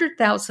that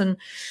 100,000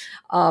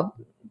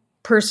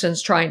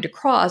 persons trying to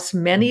cross,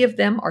 many of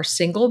them are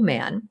single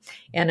men.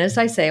 And as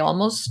I say,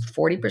 almost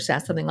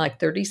 40%, something like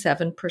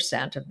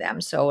 37% of them.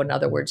 So in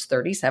other words,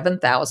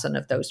 37,000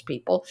 of those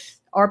people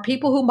are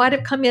people who might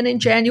have come in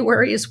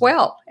January as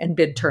well and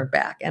been turned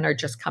back and are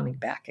just coming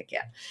back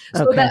again.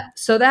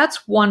 So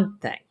that's one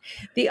thing.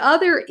 The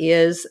other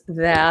is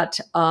that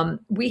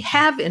we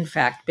have, in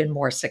fact, been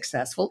more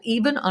successful,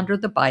 even under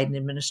the Biden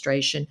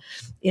administration,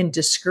 in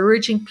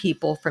discouraging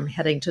people from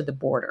heading to the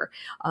border.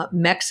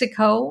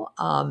 Mexico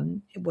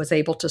was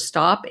able to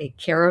stop a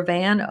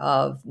caravan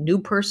of new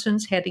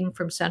persons heading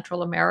from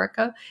Central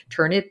America,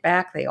 turn it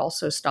back. They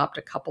also stopped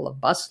a couple of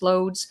bus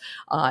loads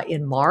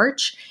in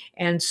March.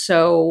 And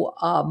so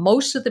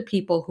most of the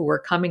people who are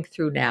coming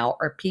through now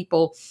are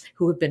people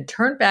who have been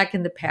turned back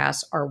in the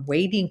past, are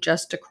waiting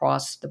just to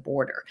cross the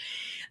border.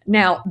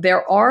 Now,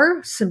 there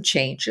are some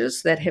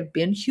changes that have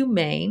been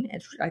humane,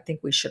 and I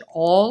think we should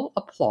all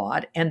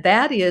applaud, and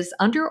that is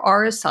under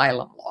our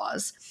asylum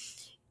laws,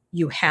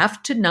 you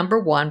have to, number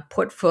one,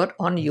 put foot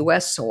on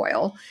U.S.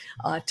 soil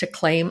to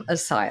claim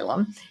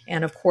asylum.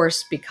 And of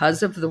course,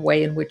 because of the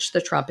way in which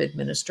the Trump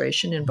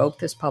administration invoked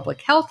this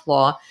public health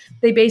law,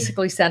 they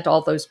basically sent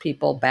all those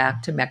people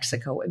back to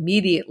Mexico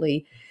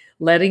immediately,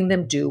 letting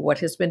them do what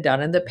has been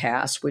done in the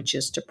past, which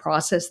is to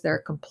process their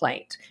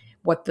complaint.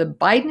 What the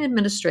Biden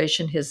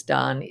administration has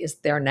done is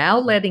they're now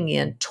letting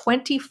in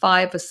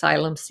 25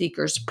 asylum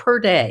seekers per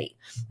day.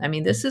 I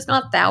mean, this is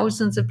not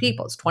thousands of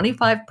people, it's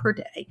 25 per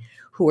day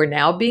who are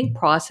now being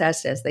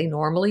processed as they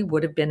normally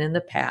would have been in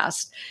the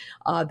past.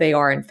 They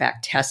are, in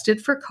fact,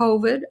 tested for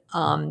COVID.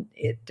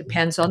 It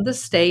depends on the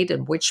state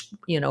and which,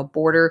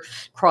 border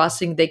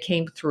crossing they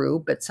came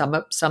through. But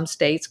some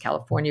states,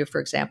 California, for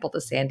example,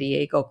 the San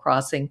Diego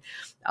crossing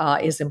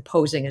is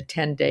imposing a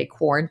 10-day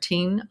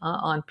quarantine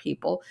on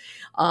people.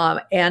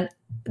 And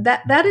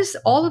that is,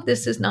 all of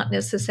this is not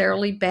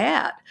necessarily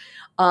bad.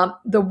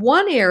 The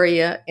one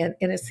area, and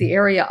it's the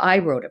area I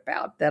wrote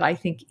about that I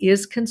think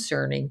is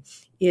concerning,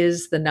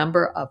 is the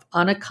number of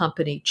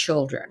unaccompanied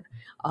children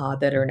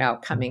that are now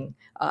coming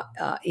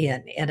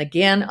in. And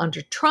again,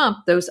 under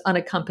Trump, those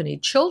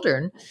unaccompanied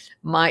children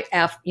might,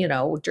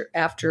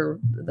 after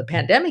the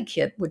pandemic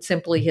hit, would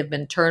simply have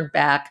been turned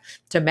back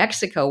to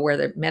Mexico,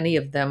 where many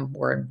of them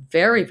were in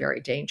very, very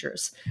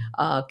dangerous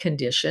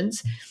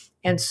conditions.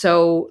 And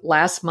so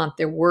last month,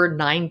 there were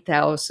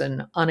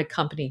 9,000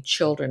 unaccompanied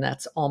children.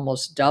 That's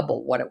almost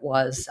double what it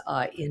was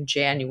in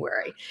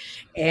January.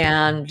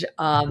 And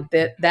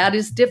that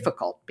is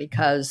difficult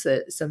because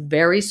it's a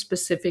very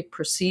specific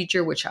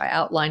procedure, which I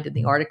outlined in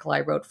the article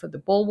I wrote for the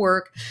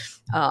Bulwark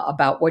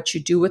about what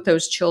you do with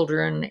those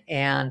children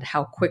and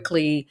how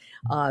quickly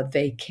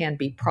they can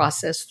be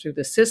processed through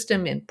the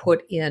system and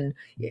put in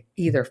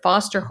either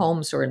foster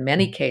homes or, in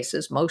many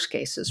cases, most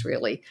cases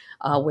really,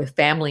 with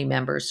family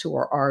members who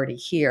are already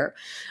here.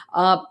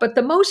 But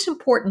the most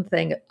important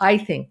thing I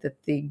think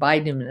that the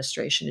Biden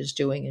administration is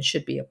doing and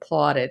should be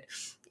applauded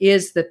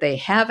is that they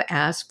have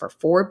asked for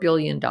 $4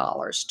 billion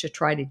to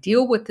try to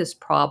deal with this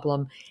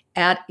problem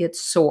at its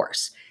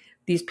source.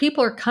 These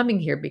people are coming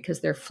here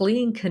because they're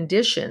fleeing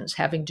conditions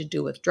having to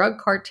do with drug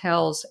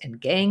cartels and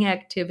gang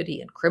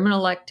activity and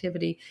criminal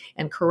activity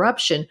and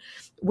corruption,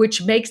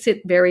 which makes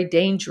it very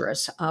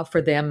dangerous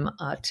for them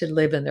to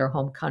live in their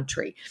home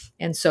country.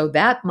 And so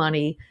that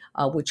money,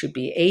 which would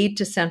be aid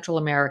to Central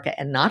America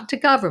and not to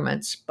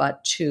governments,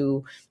 but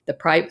to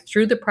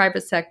through the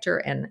private sector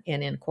and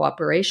in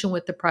cooperation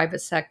with the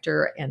private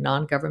sector and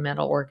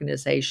non-governmental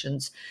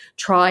organizations,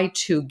 try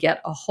to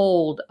get a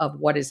hold of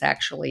what is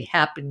actually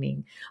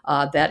happening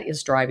that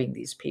is driving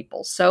these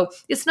people. So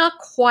it's not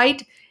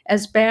quite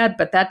as bad,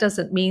 but that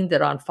doesn't mean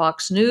that on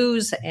Fox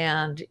News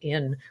and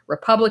in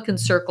Republican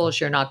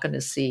circles, you're not going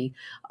to see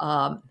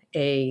an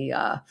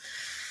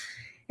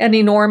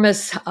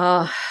enormous,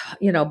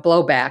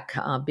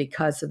 blowback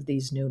because of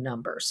these new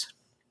numbers.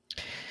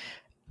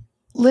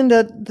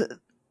 Linda,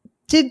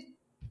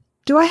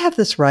 do I have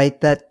this right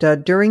that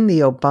during the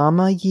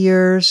Obama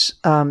years,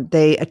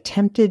 they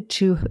attempted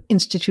to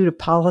institute a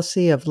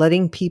policy of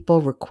letting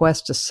people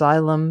request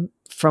asylum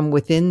from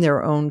within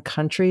their own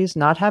countries,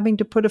 not having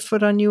to put a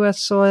foot on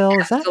U.S. soil?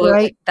 Is that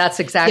right? That's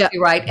exactly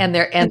right. And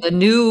the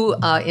new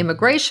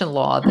immigration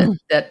law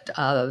that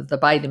the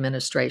Biden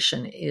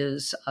administration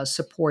is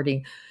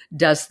supporting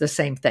does the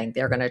same thing.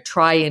 They're going to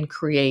try and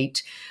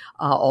create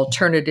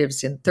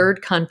alternatives in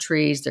third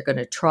countries. They're going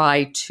to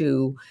try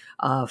to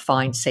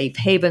find safe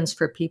havens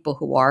for people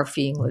who are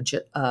fleeing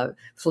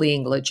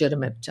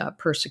legitimate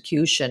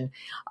persecution.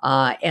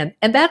 And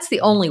that's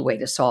the only way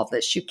to solve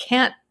this. You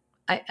can't,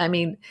 I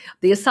mean,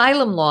 the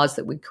asylum laws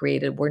that we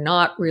created were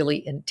not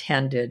really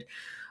intended,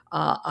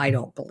 I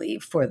don't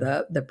believe, for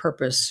the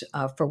purpose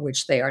for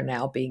which they are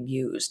now being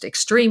used.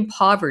 Extreme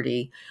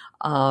poverty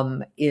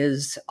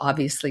is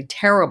obviously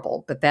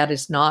terrible, but that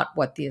is not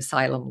what the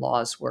asylum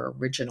laws were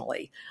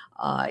originally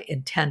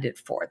intended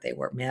for. They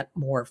were meant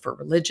more for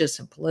religious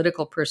and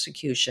political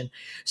persecution.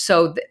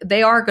 So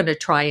they are going to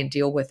try and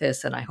deal with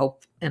this, and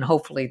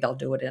hopefully they'll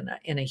do it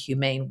in a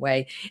humane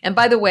way. And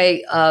by the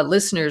way,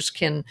 listeners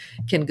can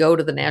go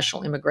to the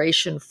National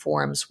Immigration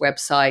Forum's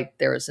website.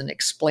 There is an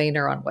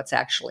explainer on what's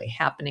actually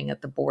happening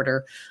at the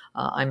border.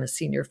 I'm a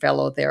senior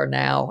fellow there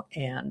now,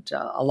 and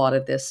a lot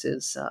of this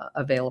is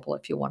available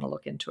if you want to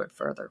look into it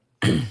further.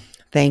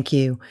 Thank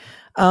you.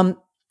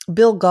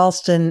 Bill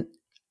Galston,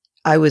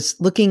 I was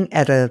looking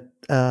at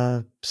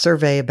a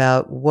survey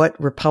about what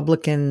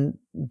Republican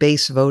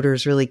base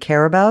voters really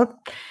care about.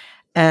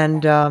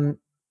 And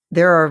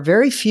there are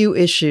very few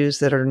issues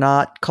that are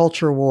not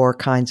culture war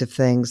kinds of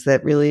things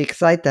that really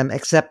excite them,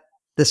 except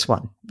this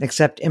one,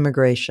 except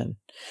immigration.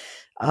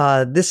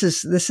 This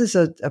is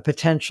a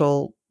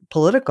potential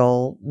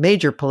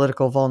major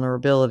political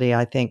vulnerability,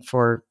 I think,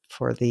 for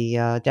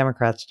the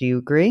Democrats. Do you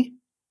agree?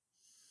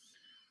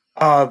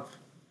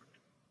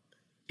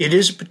 It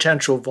is a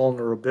potential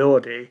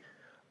vulnerability,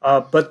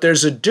 but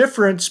there's a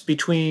difference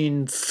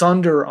between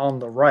thunder on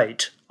the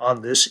right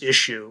on this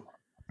issue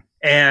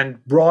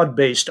and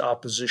broad-based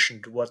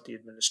opposition to what the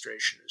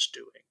administration is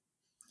doing.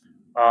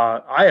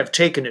 I have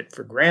taken it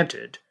for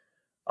granted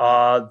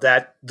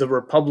that the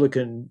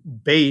Republican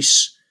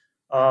base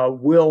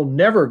will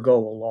never go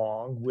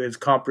along with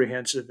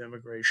comprehensive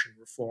immigration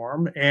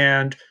reform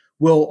and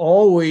will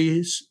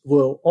always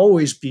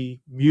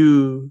be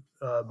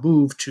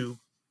moved to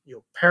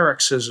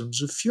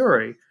paroxysms of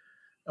fury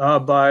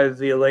by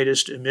the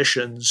latest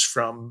emissions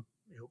from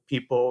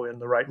people in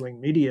the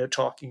right-wing media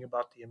talking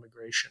about the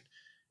immigration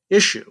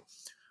issue.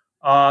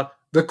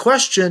 The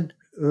question,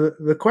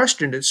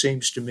 it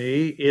seems to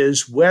me,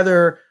 is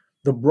whether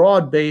the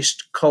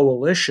broad-based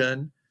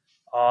coalition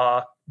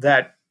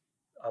that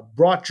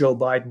brought Joe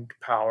Biden to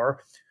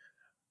power,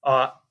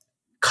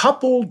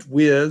 coupled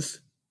with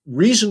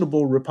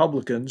reasonable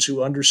Republicans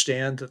who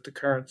understand that the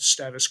current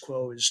status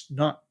quo is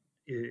not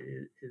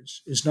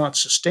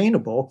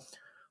sustainable,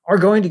 are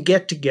going to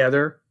get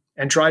together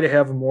and try to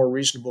have a more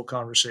reasonable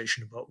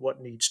conversation about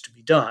what needs to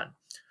be done.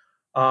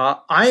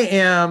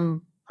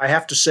 I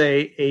have to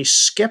say, a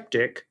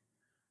skeptic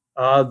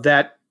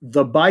that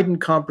the Biden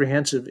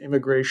comprehensive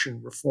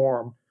immigration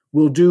reform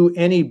will do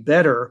any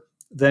better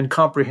than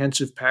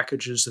comprehensive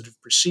packages that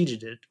have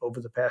preceded it over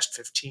the past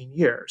 15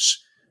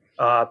 years.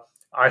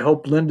 I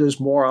hope Linda's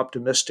more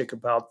optimistic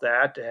about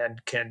that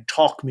and can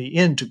talk me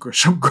into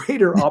some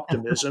greater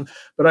optimism.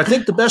 But I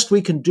think the best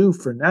we can do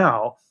for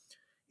now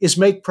is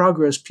make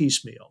progress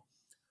piecemeal.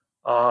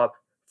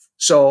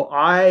 So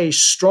I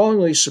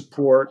strongly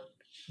support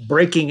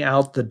breaking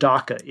out the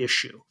DACA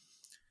issue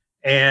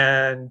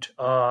and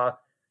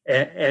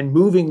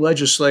moving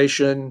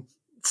legislation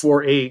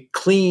for a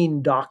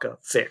clean DACA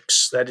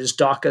fix. That is,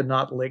 DACA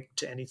not linked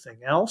to anything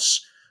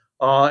else.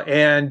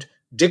 And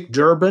Dick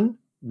Durbin,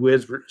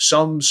 with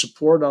some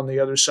support on the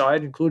other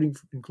side, including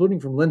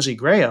from Lindsey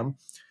Graham,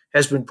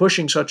 has been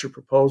pushing such a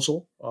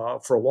proposal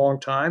for a long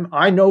time.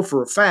 I know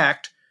for a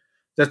fact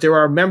that there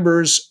are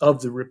members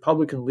of the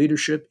Republican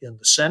leadership in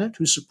the Senate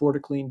who support a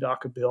clean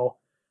DACA bill,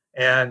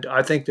 and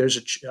I think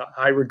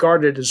I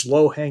regard it as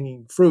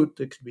low-hanging fruit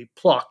that can be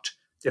plucked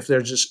if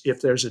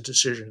there's a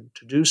decision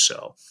to do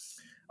so.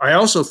 I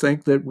also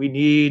think that we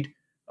need,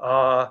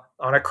 on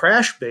a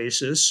crash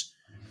basis,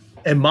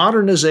 a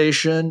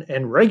modernization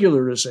and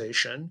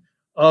regularization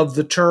of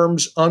the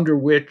terms under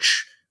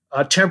which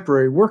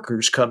temporary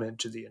workers come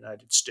into the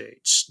United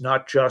States,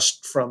 not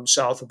just from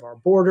south of our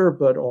border,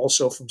 but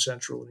also from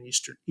Central and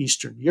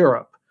Eastern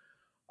Europe.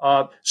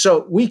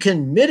 So we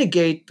can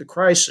mitigate the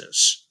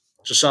crisis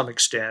to some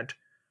extent,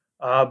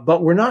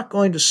 but we're not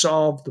going to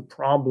solve the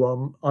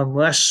problem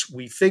unless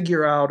we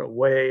figure out a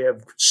way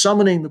of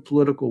summoning the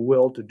political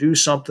will to do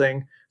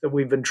something that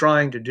we've been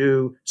trying to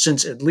do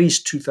since at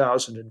least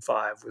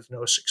 2005 with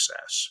no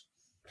success.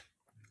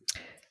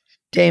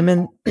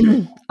 Damon,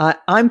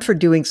 I'm for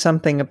doing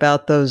something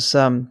about those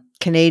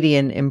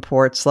Canadian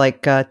imports,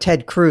 like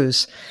Ted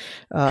Cruz.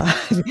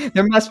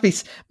 There must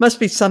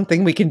be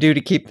something we can do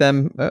to keep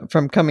them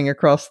from coming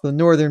across the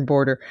northern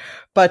border.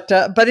 But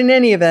in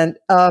any event,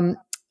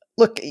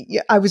 look,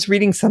 I was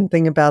reading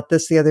something about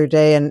this the other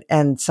day,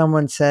 and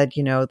someone said,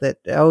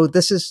 that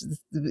this is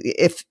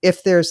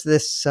if there's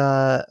this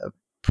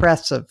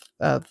press of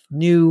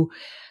new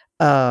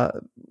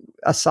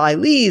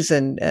asylees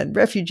and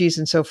refugees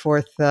and so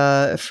forth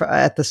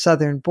at the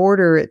southern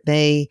border, it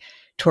may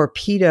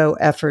torpedo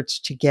efforts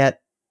to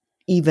get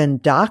even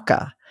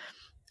DACA.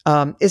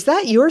 Is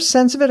that your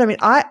sense of it? I mean,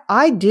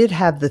 I did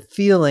have the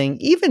feeling,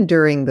 even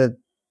during the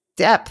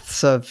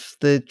depths of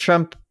the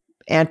Trump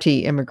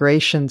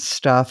anti-immigration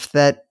stuff,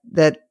 that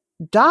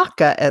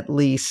DACA at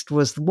least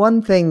was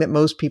one thing that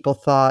most people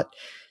thought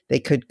they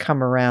could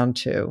come around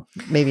to.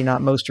 Maybe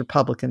not most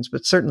Republicans,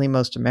 but certainly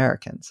most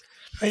Americans.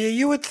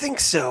 You would think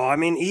so. I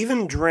mean,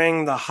 even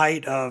during the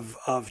height of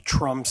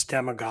Trump's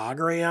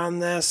demagoguery on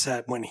this,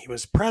 when he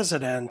was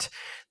president,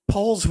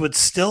 polls would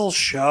still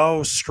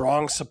show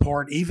strong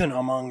support, even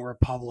among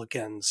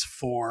Republicans,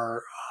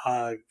 for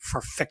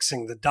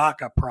fixing the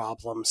DACA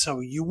problem.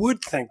 So you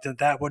would think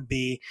that would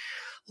be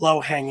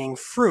low-hanging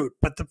fruit.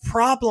 But the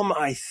problem,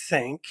 I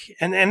think,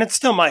 and it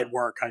still might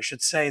work, I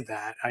should say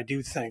that, I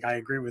do think, I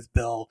agree with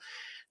Bill,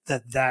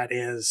 that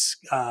is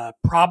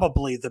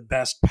probably the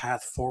best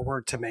path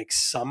forward to make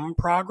some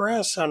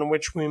progress on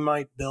which we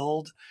might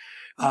build.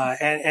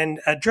 And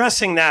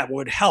addressing that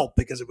would help,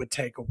 because it would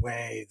take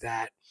away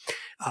that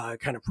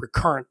kind of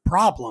recurrent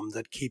problem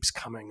that keeps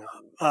coming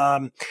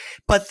up.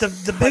 But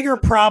the bigger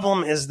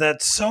problem is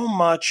that so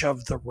much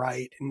of the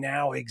right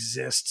now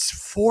exists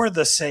for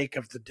the sake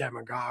of the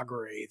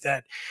demagoguery,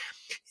 that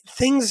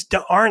things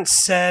aren't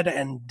said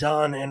and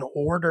done in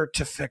order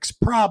to fix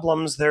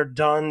problems. They're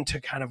done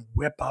to kind of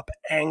whip up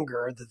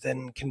anger that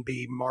then can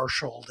be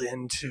marshaled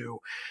into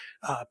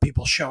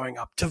people showing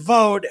up to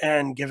vote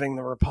and giving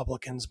the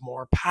Republicans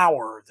more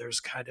power. There's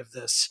kind of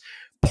this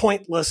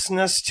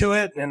pointlessness to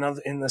it,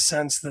 in the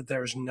sense that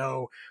there's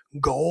no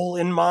goal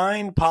in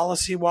mind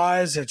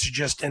policy-wise. It's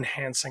just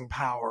enhancing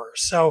power.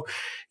 So,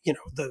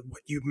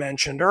 what you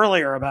mentioned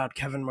earlier about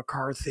Kevin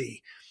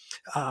McCarthy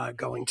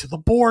going to the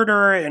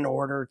border in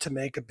order to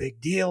make a big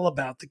deal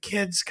about the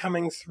kids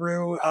coming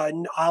through.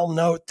 I'll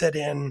note that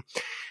in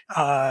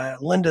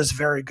Linda's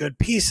very good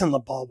piece in the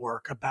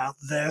Bulwark about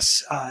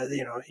this,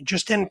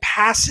 just in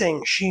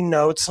passing, she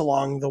notes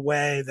along the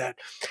way that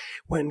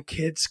when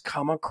kids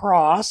come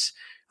across,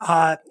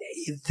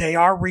 they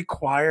are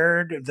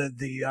required,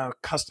 the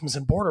Customs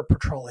and Border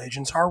Patrol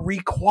agents are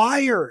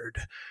required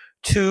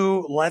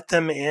to let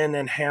them in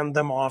and hand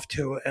them off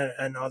to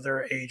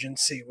another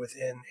agency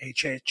within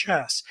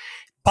HHS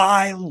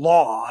by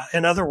law.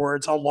 In other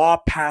words, a law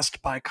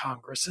passed by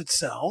Congress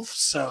itself.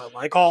 So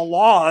like all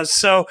laws.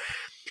 So,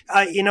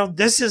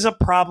 this is a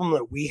problem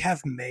that we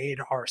have made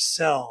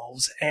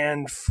ourselves.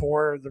 And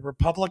for the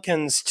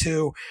Republicans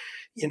to,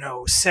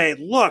 say,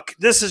 look,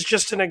 this is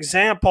just an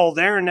example.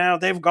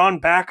 They've gone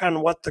back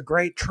on what the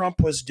great Trump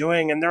was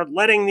doing, and they're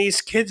letting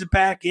these kids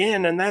back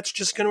in, and that's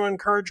just going to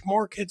encourage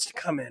more kids to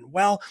come in.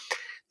 Well,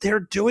 they're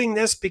doing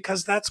this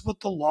because that's what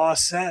the law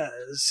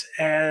says.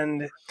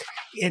 And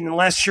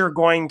unless you're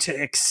going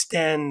to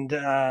extend,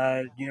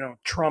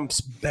 Trump's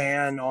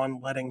ban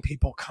on letting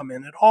people come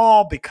in at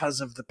all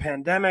because of the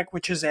pandemic,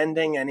 which is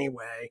ending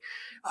anyway,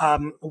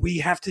 we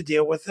have to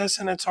deal with this,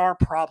 and it's our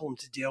problem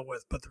to deal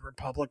with. But the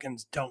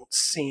Republicans don't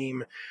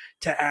seem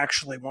to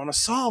actually want to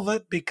solve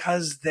it,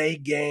 because they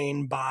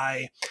gain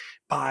by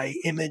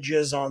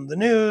images on the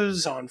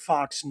news, on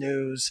Fox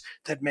News,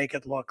 that make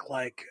it look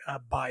like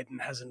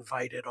Biden has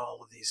invited all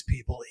of these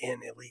people in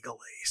illegally.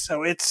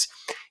 So it's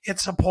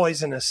a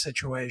poisonous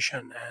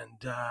situation.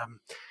 And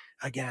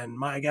again,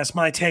 I guess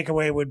my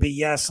takeaway would be,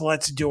 yes,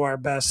 let's do our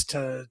best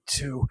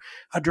to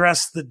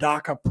address the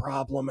DACA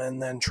problem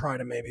and then try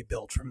to maybe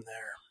build from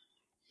there.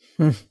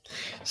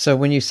 So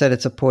when you said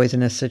it's a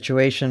poisonous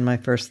situation, my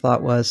first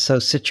thought was,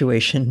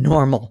 situation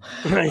normal.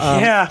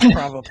 Yeah,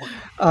 probably.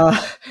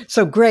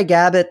 So Greg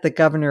Abbott, the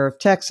governor of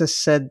Texas,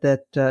 said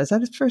that, is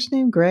that his first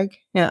name, Greg?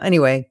 Yeah.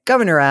 Anyway,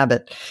 Governor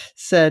Abbott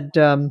said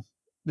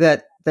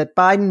that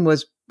Biden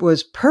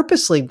was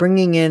purposely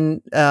bringing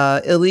in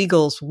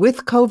illegals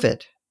with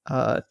COVID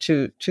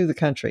to the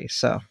country.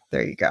 So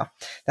there you go.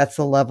 That's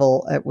the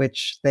level at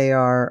which they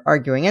are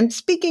arguing. And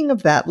speaking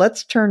of that,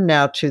 let's turn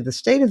now to the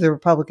state of the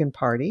Republican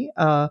Party,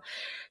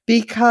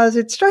 because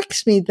it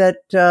strikes me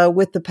that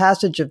with the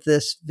passage of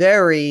this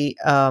very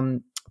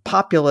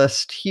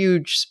populist,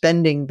 huge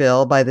spending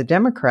bill by the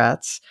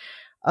Democrats,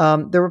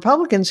 the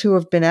Republicans, who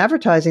have been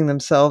advertising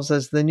themselves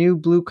as the new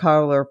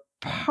blue-collar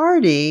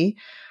party,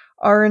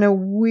 are in a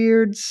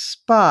weird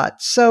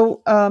spot.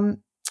 So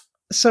I'm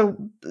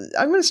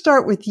going to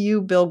start with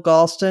you, Bill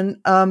Galston.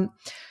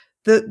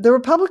 The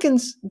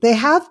Republicans, they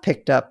have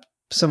picked up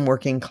some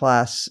working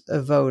class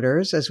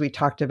voters, as we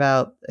talked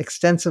about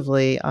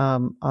extensively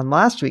on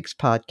last week's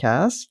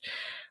podcast.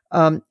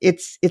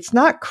 It's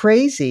not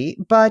crazy,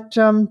 but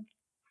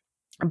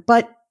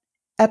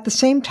at the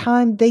same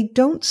time, they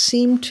don't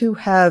seem to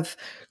have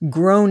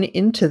grown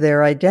into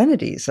their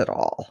identities at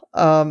all.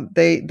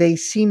 They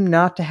seem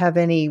not to have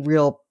any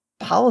real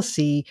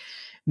policy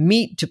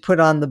meat to put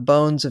on the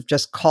bones of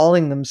just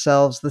calling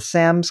themselves the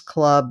Sam's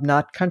Club,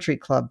 not Country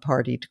Club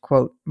party, to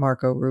quote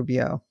Marco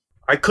Rubio.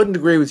 I couldn't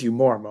agree with you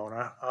more,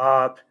 Mona.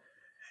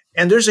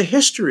 And there's a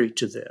history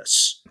to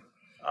this.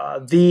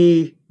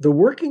 The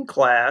working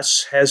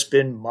class has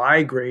been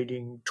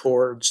migrating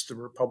towards the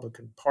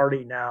Republican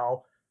Party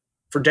now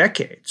for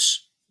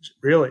decades,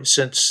 really,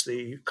 since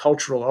the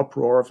cultural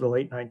uproar of the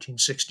late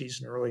 1960s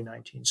and early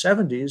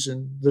 1970s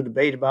and the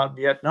debate about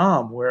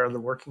Vietnam, where the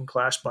working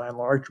class, by and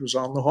large, was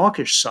on the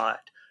hawkish side.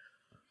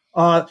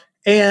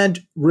 And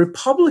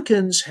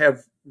Republicans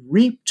have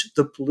reaped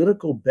the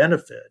political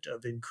benefit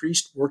of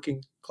increased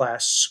working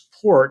class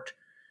support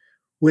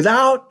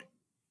without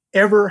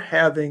ever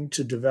having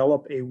to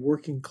develop a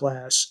working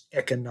class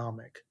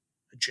economic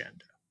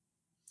agenda.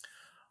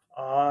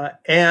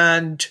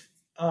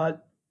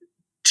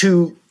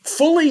 To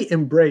fully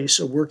embrace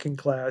a working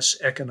class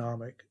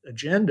economic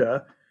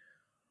agenda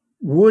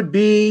would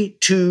be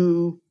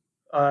to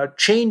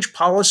change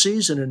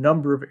policies in a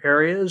number of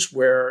areas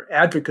where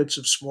advocates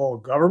of small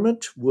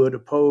government would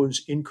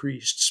oppose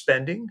increased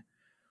spending,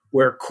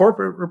 where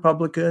corporate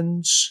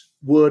Republicans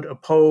would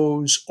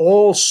oppose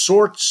all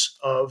sorts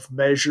of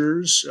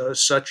measures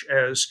such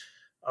as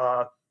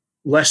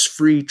less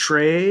free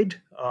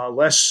trade,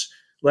 less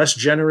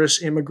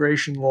generous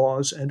immigration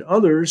laws, and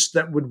others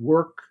that would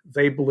work,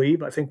 they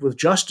believe, I think, with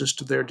justice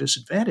to their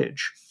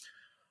disadvantage.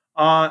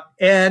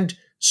 And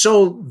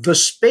so the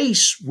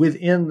space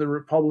within the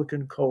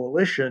Republican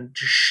coalition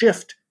to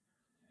shift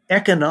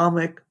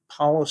economic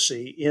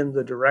policy in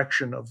the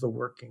direction of the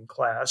working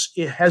class,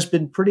 it has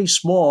been pretty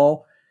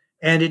small,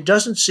 and it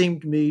doesn't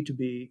seem to me to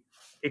be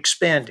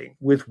expanding,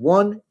 with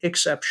one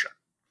exception.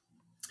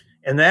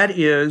 And that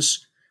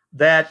is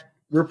that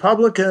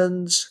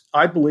Republicans,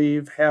 I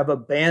believe, have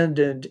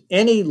abandoned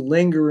any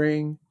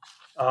lingering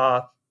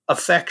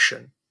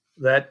affection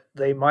that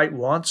they might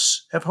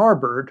once have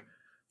harbored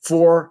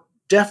for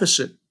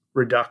deficit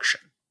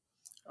reduction.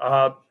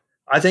 I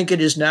think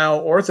it is now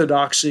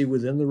orthodoxy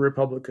within the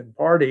Republican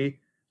Party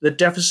that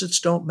deficits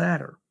don't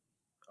matter.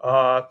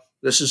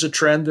 This is a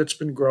trend that's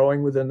been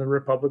growing within the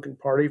Republican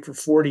Party for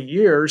 40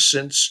 years,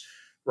 since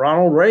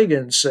Ronald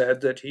Reagan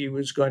said that he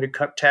was going to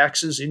cut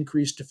taxes,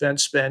 increase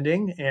defense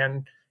spending,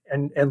 and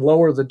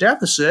lower the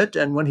deficit.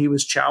 And when he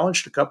was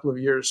challenged a couple of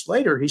years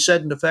later, he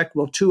said, in effect,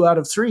 well, 2 out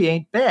of 3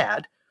 ain't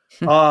bad.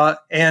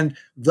 And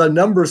the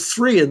number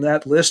 3 in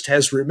that list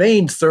has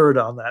remained third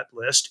on that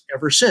list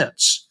ever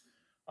since.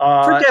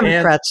 For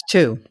Democrats,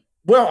 too.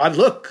 Well,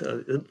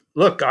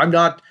 look, I'm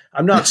not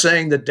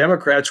saying that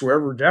Democrats were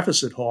ever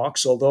deficit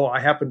hawks, although I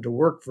happen to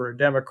work for a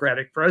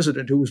Democratic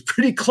president who was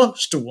pretty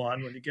close to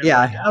one when you get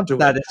right down to it.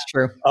 That is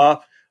true.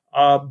 But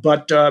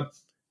the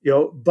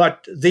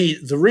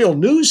real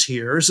news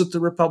here is that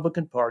the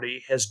Republican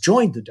Party has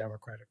joined the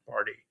Democratic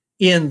Party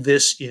in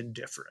this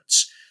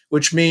indifference,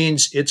 which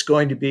means it's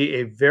going to be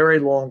a very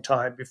long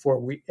time before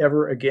we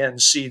ever again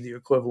see the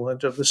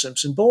equivalent of the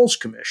Simpson-Bowles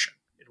Commission.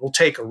 It will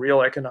take a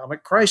real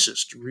economic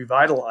crisis to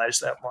revitalize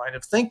that line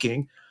of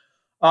thinking.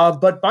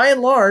 But by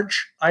and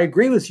large, I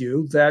agree with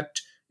you that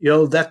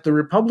the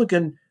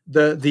Republican,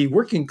 the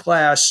working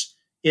class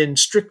in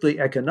strictly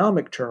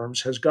economic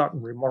terms has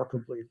gotten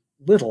remarkably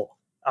little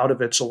out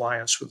of its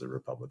alliance with the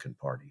Republican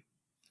Party.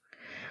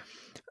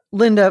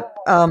 Linda,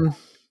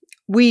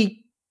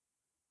 we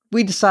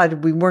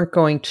decided we weren't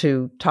going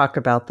to talk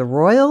about the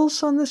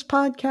Royals on this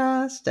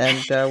podcast,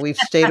 and we've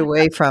stayed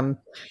away from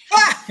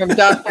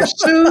Dr.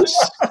 Seuss,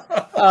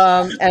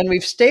 and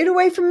we've stayed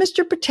away from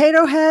Mr.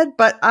 Potato Head,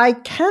 but I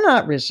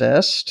cannot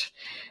resist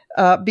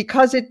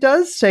because it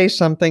does say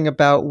something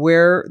about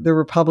where the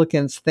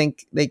Republicans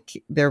think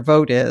their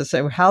vote is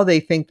and how they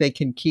think they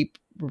can keep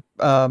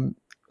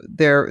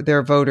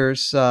their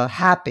voters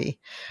happy.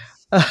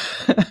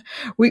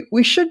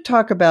 We should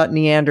talk about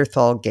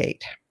Neanderthal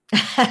Gate.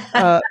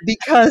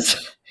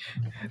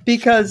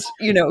 Because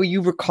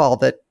you recall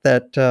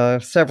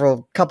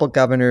that couple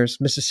governors,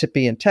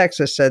 Mississippi and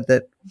Texas, said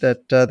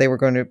that they were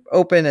going to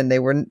open and they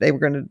were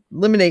going to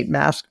eliminate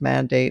mask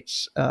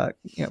mandates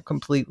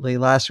completely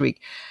last week,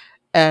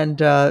 and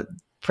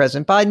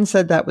President Biden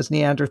said that was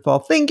Neanderthal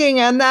thinking,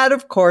 and that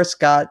of course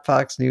got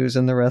Fox News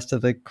and the rest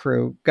of the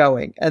crew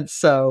going. And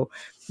so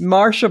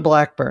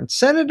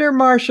Senator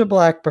Marsha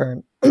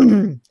Blackburn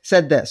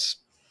said this.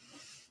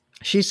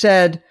 She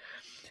said,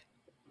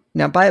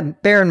 Now,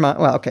 bear in mind,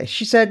 well, okay,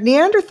 she said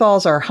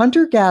Neanderthals are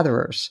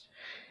hunter-gatherers.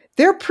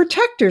 They're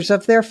protectors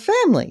of their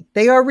family.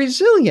 They are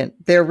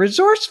resilient. They're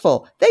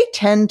resourceful. They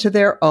tend to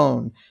their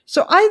own.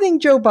 So I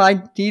think Joe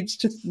Biden needs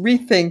to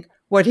rethink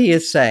what he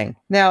is saying.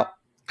 Now,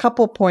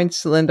 couple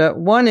points, Linda.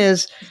 One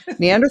is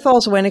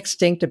Neanderthals went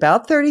extinct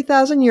about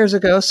 30,000 years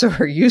ago, so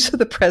her use of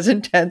the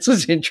present tense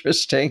was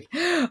interesting.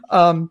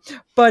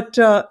 But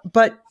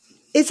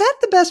is that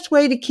the best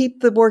way to keep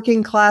the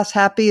working class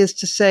happy? Is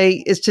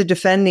to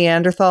defend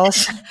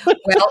Neanderthals?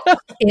 Well,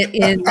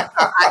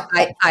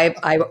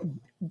 I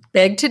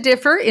beg to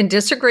differ in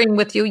disagreeing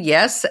with you.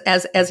 Yes,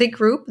 as a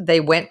group,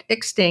 they went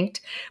extinct.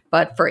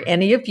 But for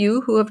any of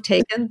you who have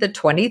taken the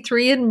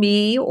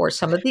 23andMe or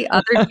some of the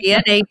other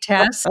DNA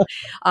tests,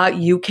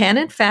 you can,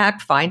 in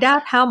fact, find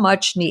out how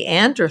much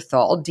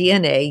Neanderthal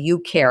DNA you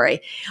carry.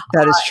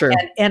 That is true.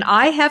 And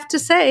I have to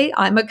say,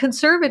 I'm a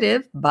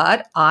conservative,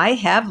 but I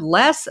have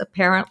less,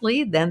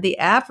 apparently, than the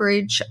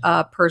average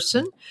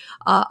person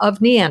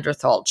of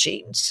Neanderthal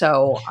genes.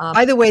 So,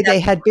 by the way, they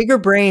had bigger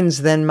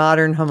brains than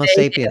modern Homo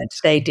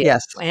sapiens. They did.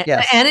 Yes.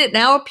 And it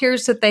now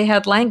appears that they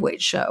had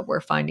language. We're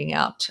finding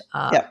out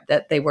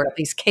that they were at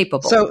least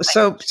capable.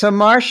 So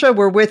Marcia,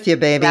 we're with you,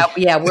 baby.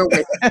 Yeah, we're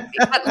with you.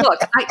 But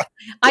look,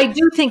 I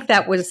do think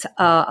that was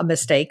a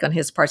mistake on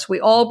his part. So we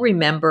all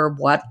remember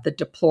what the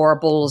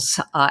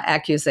deplorables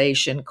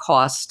accusation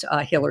cost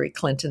Hillary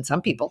Clinton.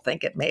 Some people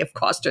think it may have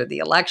cost her the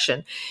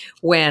election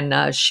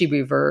when she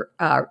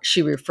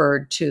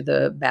referred to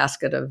the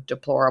basket of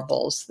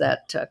deplorables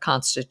that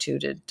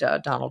constituted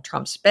Donald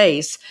Trump's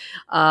base.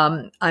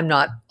 I'm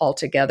not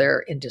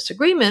altogether in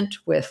disagreement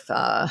with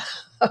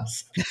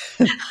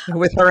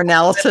with her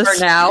analysis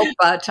for now,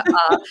 but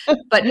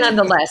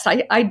nonetheless,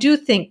 I do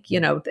think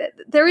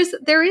there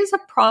is a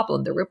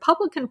problem. The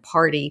Republican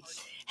Party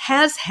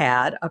has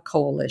had a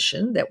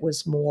coalition that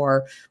was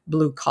more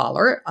blue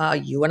collar.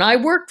 You and I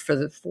worked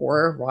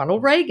for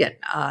Ronald Reagan,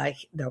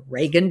 the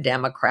Reagan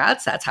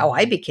Democrats. That's how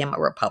I became a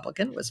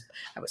Republican.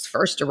 I was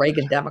first a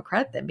Reagan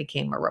Democrat, then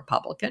became a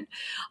Republican.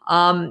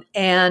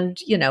 And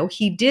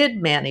he did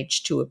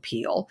manage to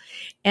appeal.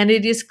 And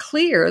it is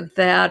clear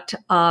that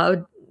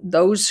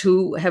those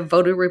who have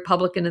voted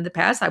Republican in the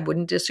past, I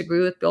wouldn't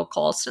disagree with Bill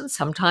Colston.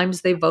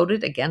 Sometimes they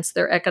voted against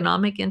their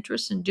economic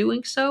interests in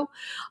doing so.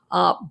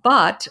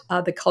 But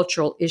the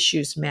cultural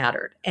issues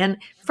mattered. And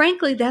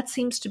frankly, that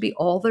seems to be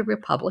all the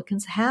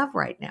Republicans have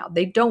right now.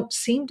 They don't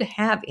seem to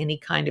have any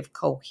kind of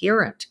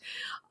coherent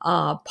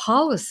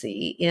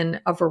policy in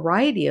a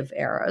variety of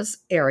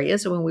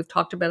areas, and we've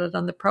talked about it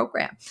on the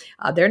program.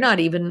 They're not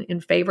even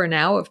in favor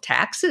now of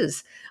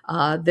taxes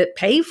that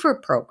pay for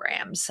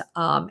programs,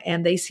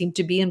 and they seem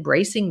to be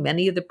embracing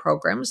many of the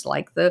programs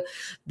like the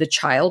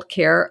child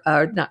care,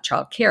 not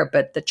child care,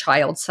 but the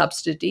child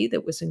subsidy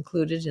that was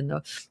included in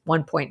the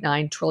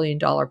 $1.9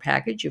 trillion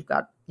package. You've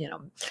got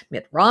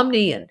Mitt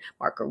Romney and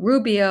Marco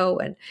Rubio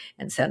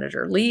and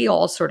Senator Lee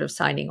all sort of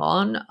signing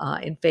on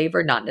in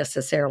favor, not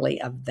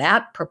necessarily of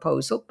that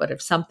proposal, but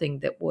of something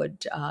that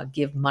would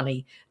give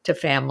money to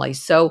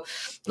families. So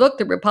look,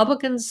 the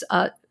Republicans,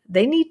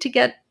 they need to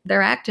get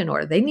their act in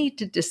order. They need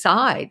to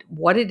decide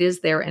what it is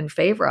they're in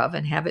favor of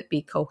and have it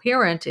be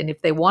coherent. And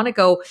if they want to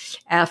go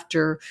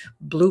after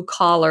blue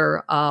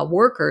collar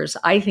workers,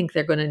 I think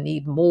they're going to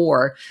need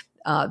more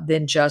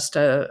than just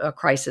a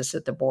crisis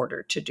at the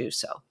border to do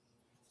so.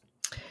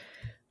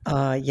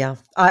 Yeah,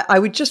 I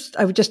would just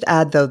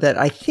add, though, that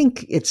I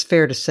think it's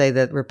fair to say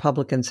that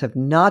Republicans have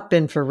not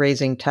been for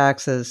raising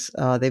taxes.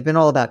 They've been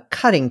all about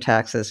cutting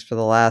taxes for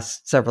the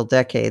last several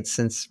decades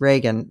since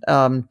Reagan.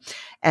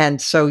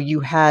 And so you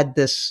had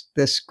this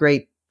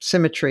great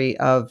symmetry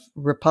of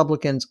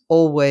Republicans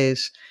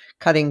always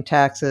cutting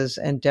taxes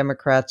and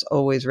Democrats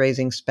always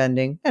raising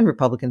spending, and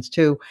Republicans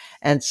too.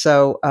 And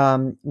so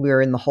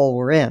we're in the hole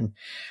we're in.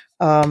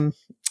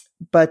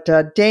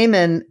 But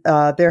Damon,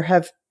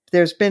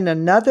 there's been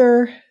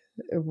another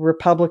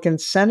Republican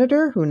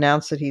senator who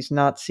announced that he's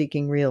not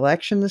seeking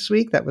re-election this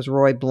week. That was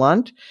Roy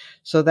Blunt.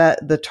 So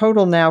that the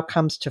total now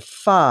comes to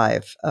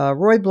 5.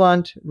 Roy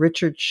Blunt,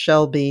 Richard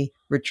Shelby,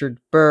 Richard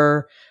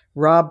Burr,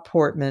 Rob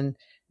Portman,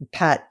 and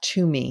Pat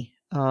Toomey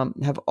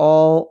have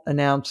all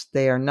announced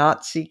they are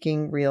not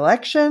seeking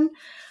re-election.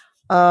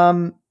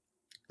 Some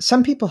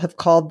people have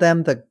called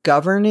them the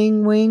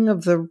governing wing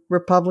of the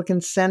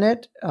Republican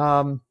Senate.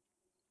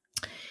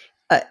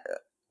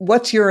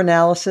 What's your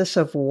analysis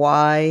of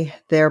why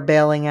they're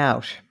bailing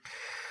out?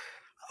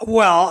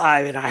 Well, I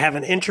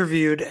haven't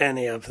interviewed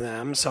any of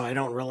them, so I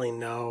don't really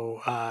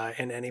know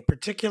in any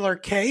particular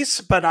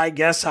case, but I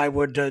guess I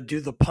would do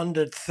the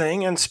pundit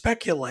thing and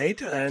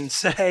speculate and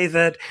say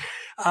that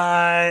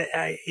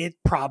it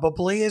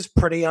probably is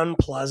pretty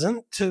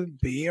unpleasant to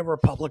be a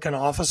Republican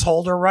office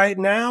holder right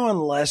now,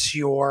 unless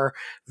you're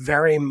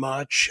very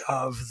much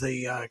of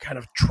the kind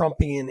of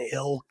Trumpian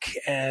ilk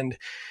and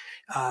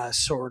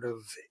sort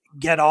of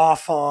get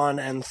off on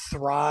and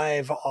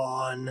thrive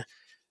on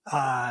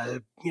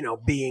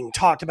being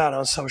talked about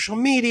on social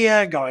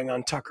media, going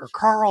on Tucker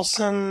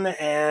Carlson,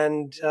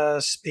 and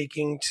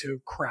speaking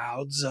to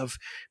crowds of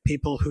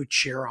people who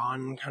cheer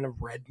on kind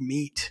of red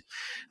meat.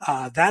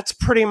 That's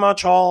pretty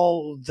much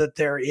all that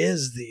there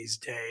is these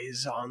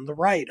days on the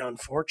right,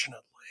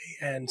 unfortunately.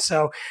 And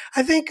so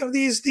I think of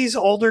these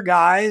older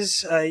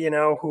guys,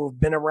 who've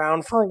been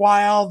around for a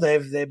while.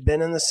 They've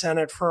been in the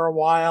Senate for a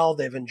while.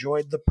 They've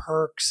enjoyed the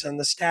perks and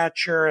the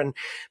stature, and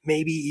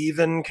maybe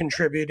even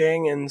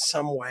contributing in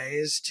some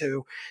ways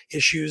to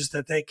issues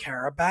that they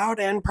care about,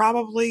 and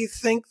probably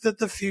think that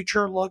the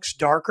future looks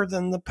darker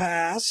than the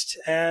past,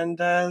 and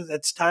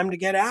it's time to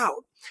get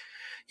out.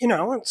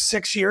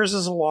 6 years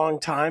is a long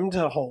time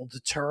to hold a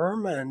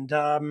term, and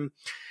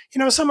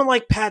someone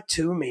like Pat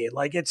Toomey,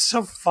 like, it's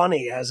so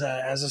funny as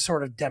a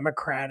sort of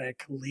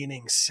Democratic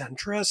leaning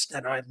centrist,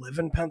 and I live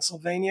in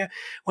Pennsylvania.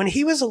 When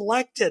he was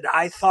elected,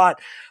 I thought,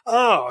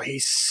 oh,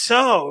 he's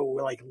so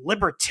like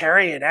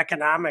libertarian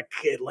economic,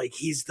 like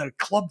he's the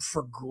club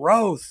for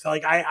growth.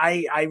 Like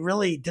I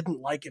really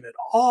didn't like him at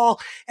all.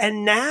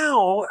 And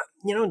now,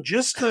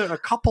 just a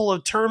couple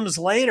of terms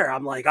later,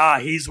 I'm like,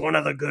 he's one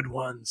of the good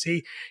ones.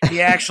 He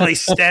actually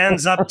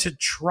stands up to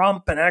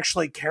Trump and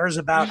actually cares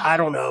about, I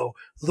don't know,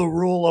 the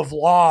rule of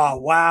law.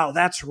 Wow,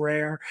 that's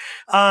rare.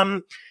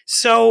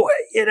 So,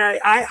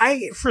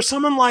 I for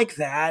someone like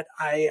that,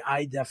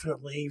 I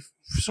definitely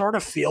sort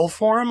of feel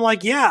for him.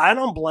 Like, yeah, I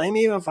don't blame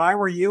you. If I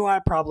were you, I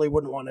probably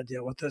wouldn't want to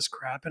deal with this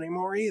crap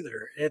anymore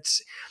either.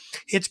 It's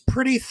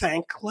pretty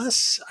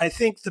thankless. I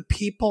think the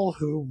people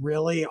who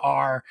really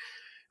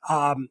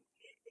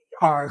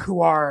who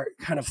are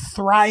kind of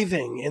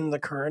thriving in the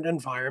current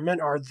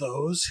environment are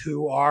those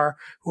who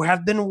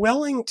have been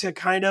willing to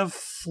kind of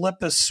flip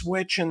a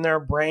switch in their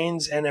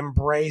brains and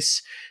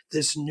embrace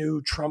this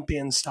new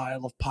Trumpian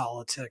style of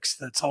politics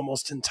that's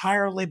almost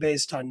entirely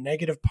based on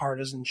negative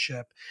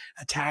partisanship,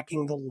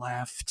 attacking the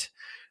left,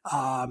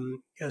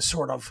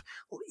 sort of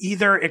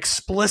either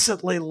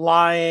explicitly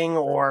lying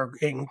or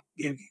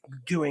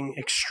doing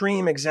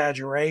extreme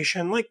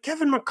exaggeration, like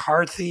Kevin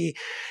McCarthy.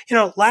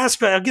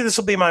 This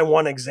will be my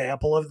one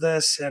example of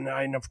this,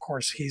 and of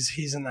course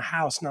he's in the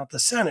House, not the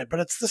Senate,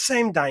 but it's the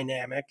same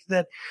dynamic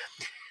that.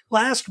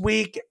 Last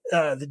week,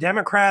 the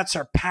Democrats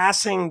are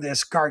passing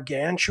this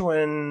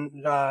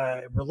gargantuan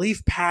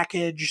relief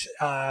package.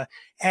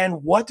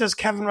 And what does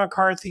Kevin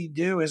McCarthy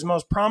do? His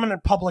most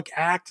prominent public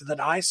act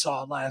that I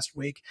saw last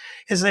week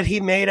is that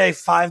he made a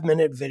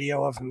 5-minute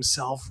video of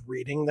himself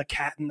reading The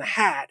Cat in the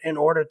Hat in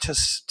order to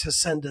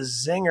send a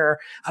zinger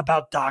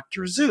about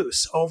Dr.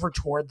 Seuss over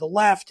toward the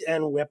left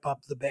and whip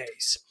up the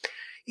base.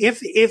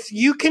 If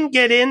you can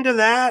get into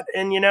that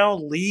and,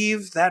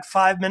 leave that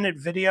 5-minute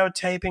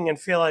videotaping and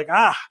feel like,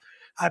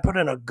 I put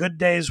in a good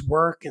day's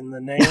work in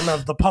the name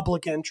of the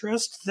public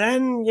interest,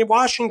 then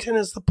Washington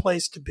is the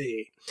place to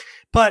be.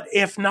 But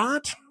if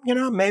not,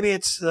 maybe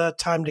it's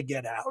time to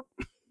get out.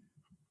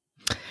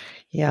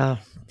 Yeah.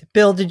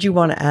 Bill, did you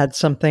want to add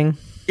something?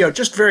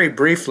 Just very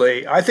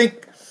briefly, I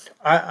think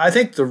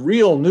the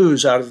real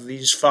news out of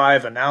these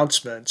 5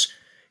 announcements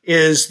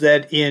is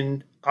that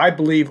in, I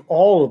believe,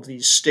 all of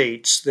these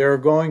states, there are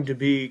going to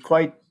be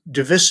quite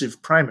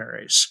divisive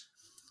primaries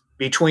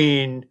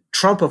between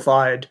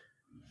Trumpified,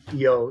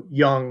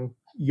 young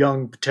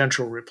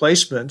potential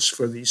replacements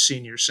for these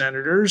senior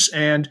senators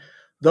and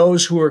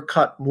those who are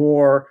cut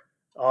more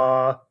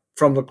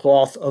from the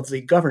cloth of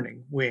the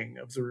governing wing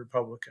of the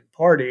Republican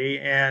Party.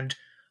 And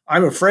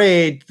I'm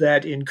afraid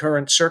that in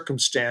current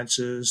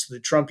circumstances, the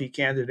Trumpy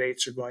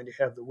candidates are going to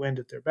have the wind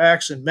at their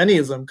backs, and many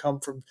of them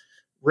come from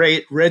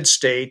red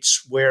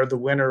states where the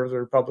winner of the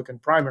Republican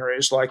primary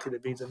is likely to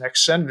be the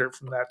next senator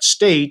from that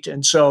state.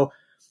 And so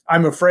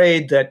I'm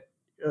afraid that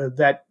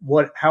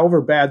however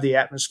bad the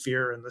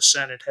atmosphere in the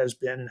Senate has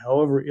been and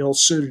however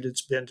ill-suited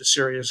it's been to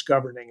serious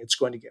governing, it's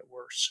going to get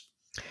worse.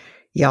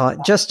 Yeah,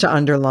 just to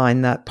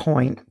underline that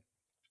point,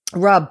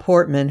 Rob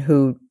Portman,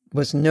 who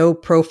was no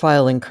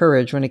profile in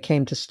courage when it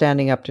came to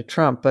standing up to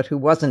Trump, but who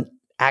wasn't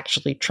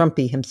actually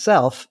Trumpy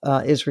himself,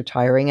 is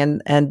retiring.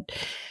 And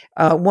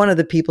one of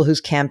the people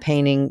who's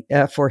campaigning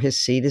for his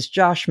seat is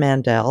Josh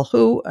Mandel,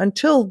 who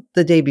until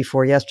the day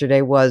before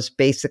yesterday was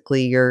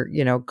basically your,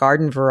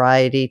 garden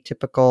variety,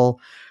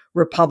 typical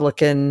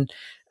Republican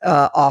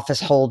office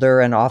holder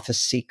and office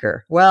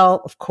seeker.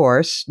 Well, of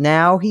course,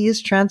 now he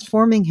is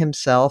transforming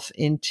himself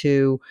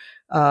into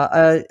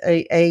a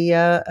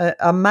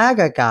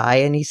MAGA guy,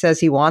 and he says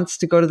he wants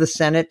to go to the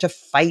Senate to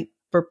fight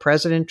for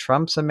President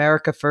Trump's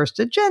America First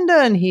agenda,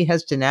 and he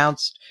has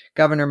denounced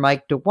Governor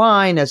Mike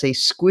DeWine as a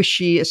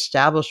squishy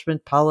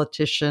establishment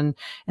politician,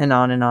 and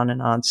on and on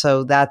and on.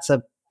 So that's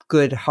a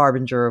good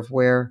harbinger of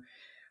where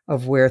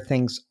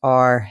things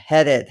are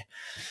headed.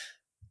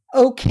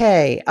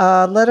 Okay,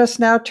 let us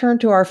now turn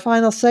to our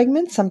final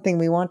segment, something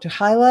we want to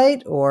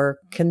highlight or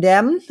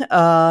condemn.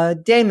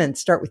 Damon,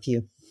 start with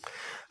you.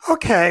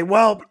 Okay,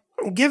 well,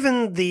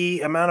 given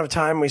the amount of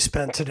time we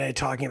spent today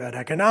talking about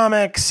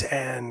economics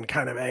and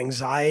kind of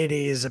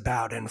anxieties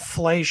about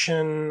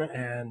inflation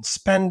and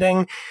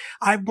spending,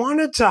 I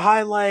wanted to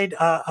highlight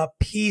a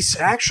piece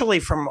actually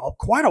from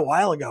quite a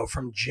while ago,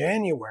 from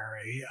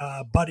January,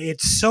 but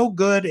it's so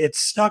good, it's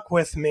stuck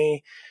with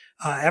me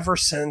ever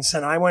since.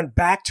 And I went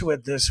back to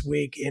it this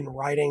week in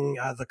writing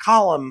the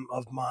column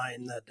of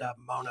mine that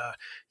Mona,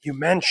 you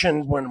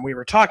mentioned when we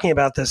were talking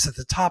about this at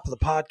the top of the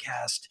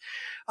podcast.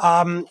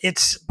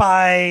 It's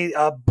by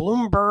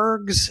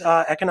Bloomberg's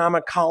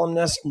economic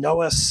columnist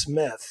Noah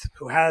Smith,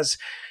 who has,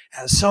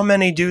 as so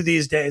many do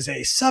these days,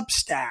 a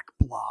Substack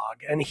blog.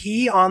 And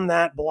he, on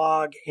that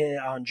blog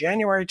on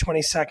January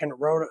 22nd,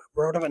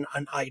 wrote of an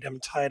item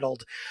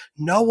titled,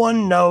 "No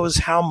One Knows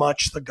How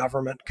Much the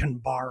Government Can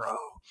Borrow."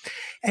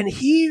 And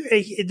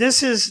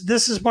this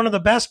is one of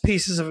the best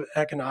pieces of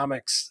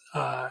economic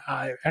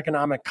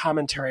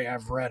commentary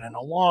I've read in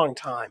a long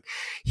time.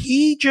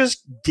 He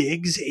just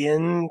digs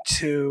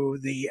into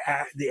the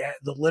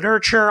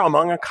literature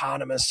among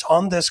economists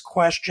on this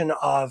question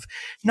of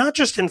not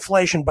just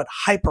inflation, but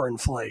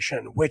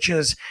hyperinflation, which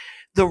is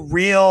the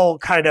real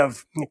kind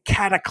of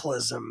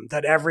cataclysm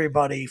that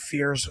everybody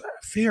fears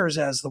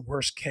as the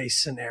worst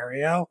case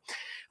scenario.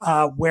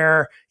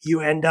 Where you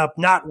end up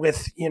not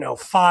with,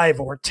 5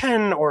 or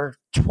 10 or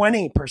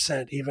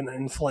 20% even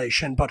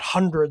inflation, but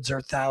hundreds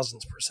or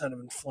thousands percent of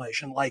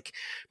inflation, like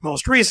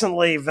most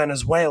recently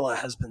Venezuela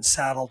has been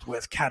saddled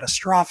with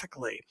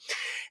catastrophically.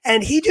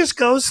 And he just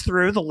goes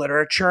through the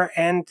literature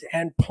and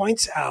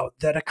points out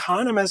that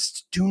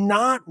economists do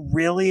not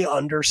really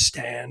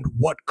understand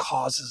what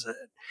causes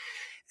it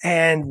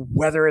and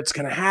whether it's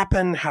going to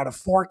happen, how to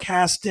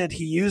forecast it.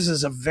 He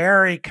uses a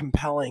very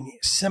compelling,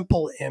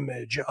 simple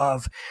image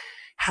of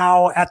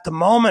how at the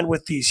moment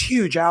with these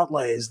huge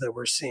outlays that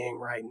we're seeing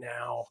right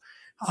now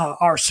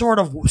are sort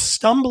of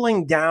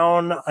stumbling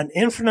down an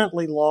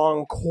infinitely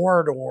long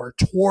corridor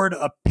toward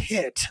a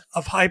pit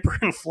of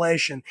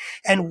hyperinflation.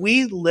 And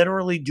we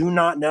literally do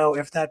not know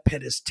if that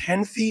pit is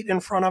 10 feet in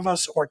front of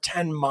us or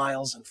 10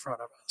 miles in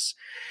front of us.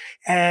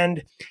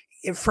 And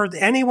for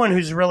anyone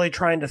who's really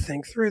trying to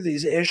think through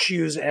these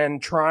issues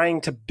and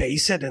trying to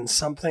base it in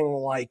something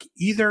like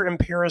either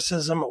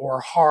empiricism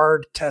or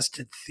hard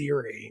tested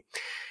theory,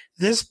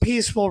 this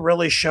piece will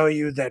really show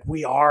you that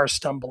we are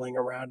stumbling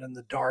around in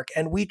the dark,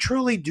 and we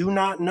truly do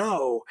not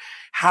know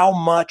how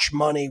much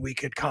money we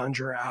could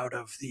conjure out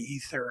of the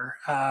ether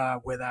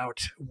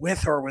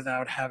with or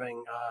without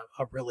having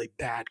a really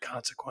bad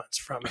consequence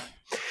from it.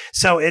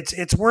 So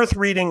it's worth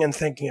reading and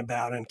thinking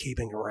about and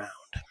keeping around.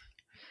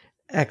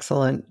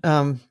 Excellent.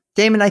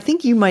 Damon, I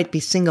think you might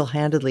be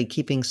single-handedly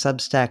keeping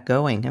Substack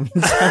going. I mean,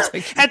 it sounds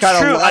like you've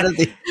got true. a lot of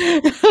the...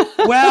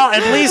 Well,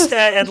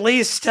 at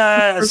least,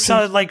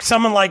 so like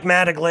someone like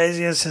Matt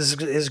Iglesias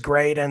is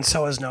great, and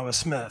so is Noah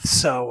Smith.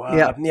 So,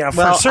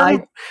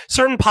 for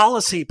certain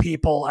policy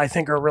people, I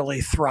think are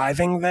really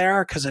thriving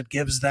there because it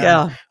gives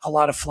them a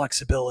lot of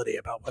flexibility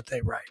about what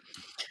they write.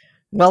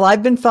 Well,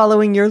 I've been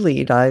following your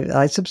lead.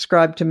 I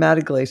subscribe to Matt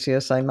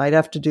Iglesias. I might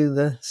have to do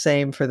the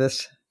same for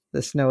this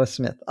Noah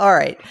Smith. All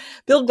right,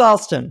 Bill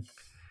Galston.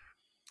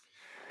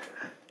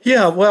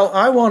 Yeah, well,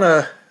 I want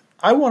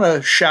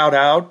to shout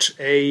out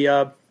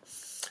a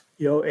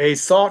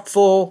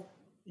thoughtful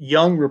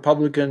young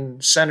Republican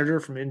senator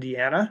from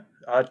Indiana,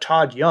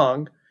 Todd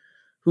Young,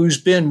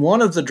 who's been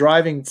one of the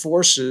driving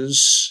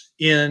forces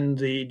in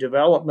the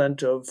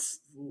development of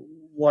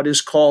what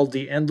is called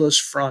the Endless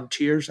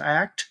Frontiers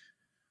Act,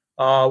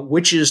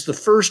 which is the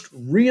first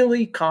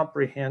really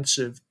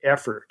comprehensive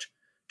effort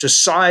to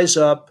size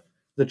up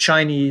the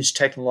Chinese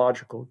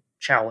technological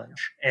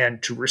challenge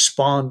and to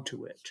respond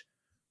to it.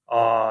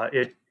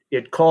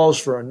 It calls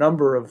for a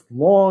number of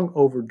long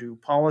overdue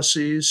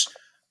policies,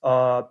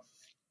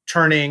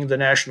 turning the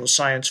National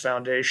Science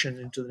Foundation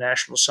into the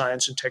National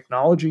Science and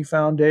Technology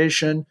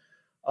Foundation,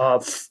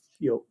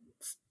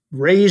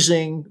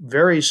 raising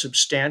very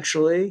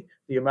substantially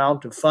the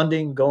amount of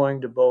funding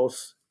going to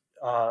both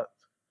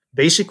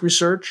basic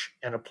research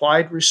and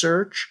applied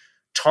research,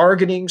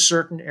 targeting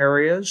certain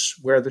areas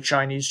where the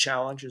Chinese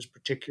challenge is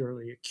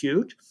particularly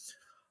acute.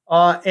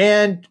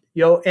 And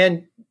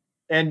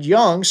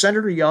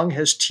Senator Young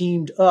has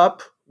teamed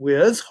up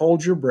with,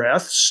 hold your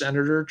breath,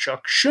 Senator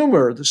Chuck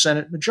Schumer, the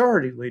Senate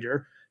Majority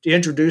Leader, to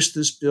introduce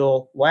this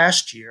bill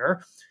last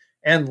year.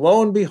 And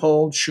lo and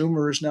behold,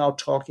 Schumer is now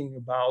talking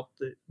about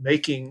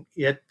making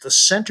it the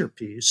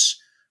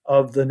centerpiece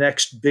of the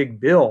next big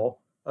bill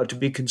to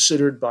be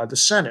considered by the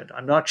Senate.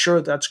 I'm not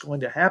sure that's going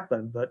to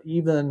happen, but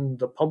even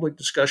the public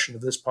discussion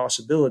of this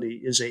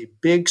possibility is a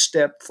big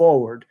step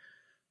forward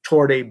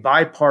toward a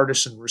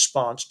bipartisan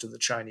response to the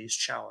Chinese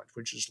challenge,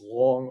 which is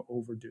long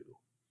overdue.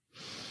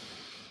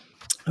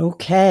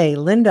 Okay,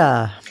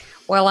 Linda.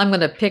 Well, I'm going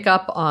to pick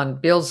up on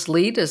Bill's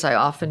lead, as I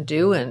often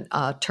do, and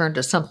turn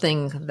to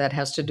something that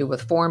has to do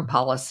with foreign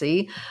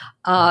policy.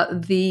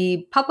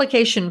 The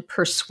publication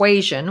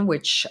Persuasion,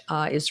 which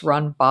is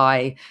run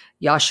by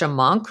Yasha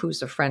Monk,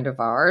 who's a friend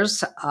of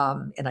ours,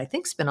 and I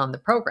think's been on the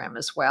program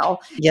as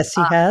well. Yes,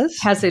 he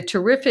has a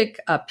terrific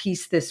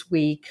piece this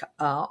week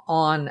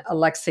on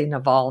Alexei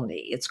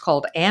Navalny. It's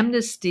called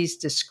Amnesty's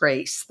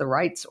Disgrace. The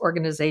rights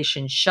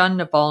organization Shun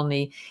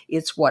Navalny.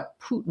 It's what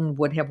Putin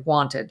would have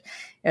wanted.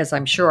 As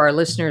I'm sure our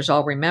listeners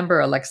all remember,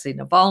 Alexei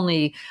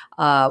Navalny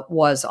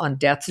was on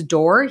death's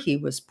door. He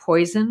was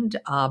poisoned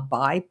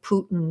by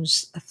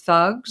Putin's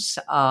thugs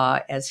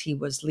as he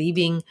was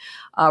leaving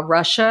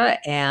Russia,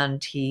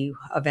 and he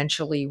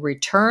eventually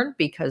returned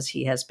because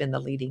he has been the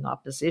leading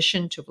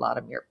opposition to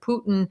Vladimir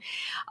Putin.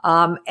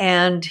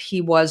 And he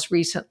was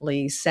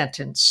recently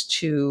sentenced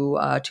to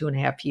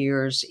 2.5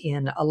 years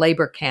in a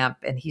labor camp,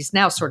 and he's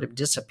now sort of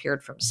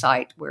disappeared from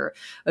sight. We're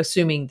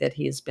assuming that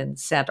he has been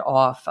sent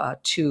off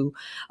to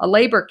a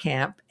labor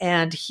camp,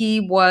 and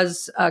he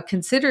was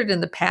considered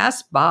in the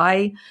past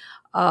by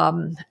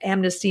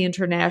Amnesty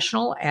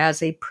International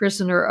as a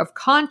prisoner of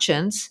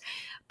conscience,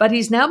 but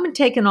he's now been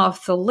taken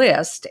off the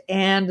list.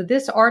 And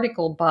this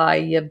article by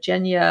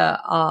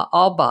Yevgenia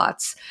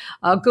Albats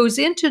goes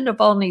into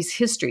Navalny's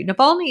history.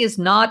 Navalny is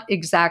not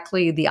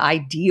exactly the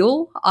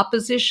ideal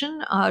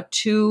opposition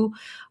to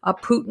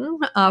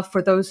Putin.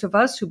 For those of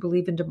us who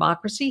believe in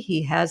democracy,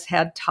 he has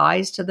had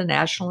ties to the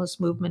nationalist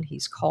movement.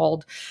 He's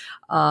called,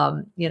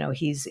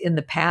 he's in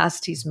the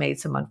past, he's made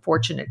some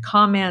unfortunate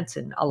comments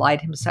and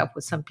allied himself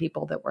with some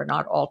people that were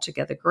not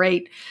altogether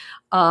great.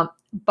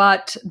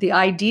 But the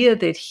idea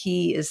that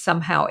he is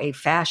somehow a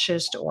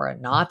fascist or a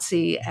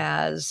Nazi,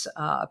 as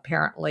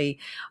apparently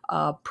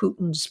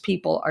Putin's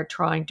people are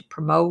trying to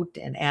promote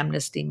and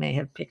Amnesty may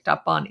have picked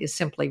up on, is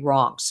simply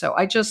wrong. So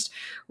I just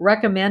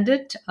recommend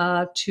it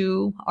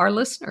to our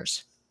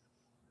listeners.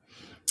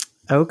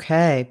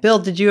 Okay. Bill,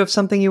 did you have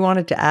something you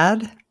wanted to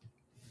add?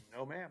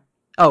 No, ma'am.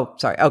 Oh,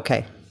 sorry.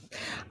 Okay.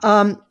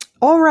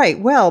 All right.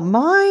 Well,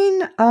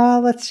 mine,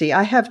 let's see.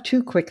 I have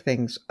two quick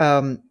things.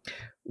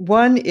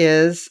 One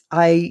is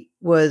I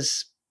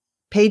was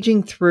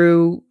paging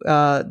through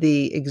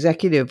the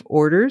executive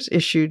orders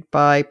issued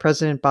by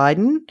President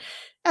Biden,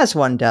 as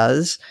one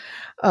does.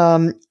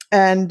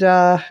 And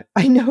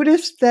I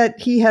noticed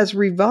that he has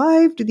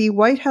revived the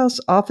White House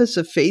Office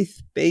of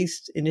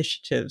Faith-Based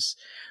Initiatives,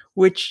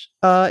 which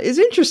is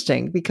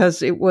interesting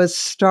because it was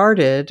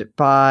started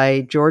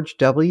by George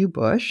W.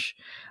 Bush.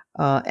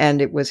 And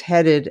it was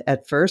headed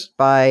at first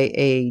by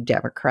a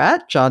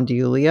Democrat, John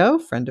DiIulio,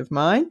 friend of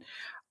mine.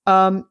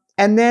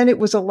 And then it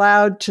was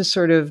allowed to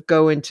sort of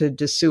go into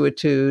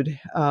desuetude,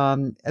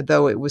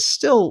 though it was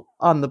still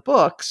on the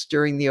books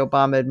during the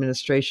Obama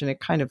administration. It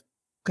kind of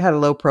had a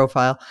low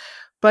profile.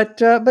 But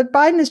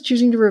Biden is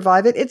choosing to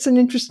revive it. It's an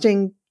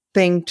interesting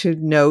thing to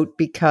note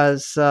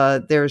because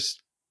there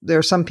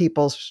are some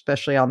people,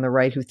 especially on the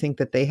right, who think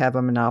that they have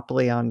a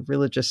monopoly on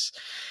religious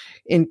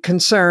in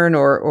concern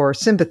or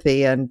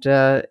sympathy. And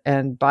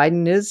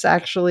Biden is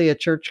actually a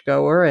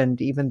churchgoer.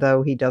 And even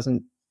though he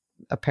doesn't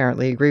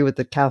apparently agree with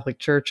the Catholic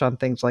Church on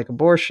things like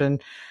abortion,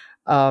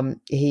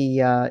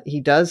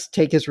 he does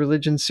take his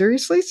religion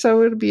seriously.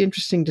 So it'll be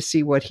interesting to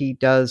see what he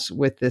does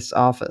with this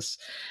office.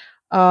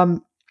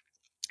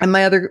 And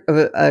my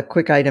other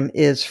quick item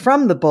is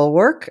from the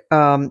Bulwark.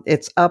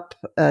 It's up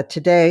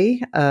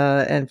today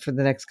and for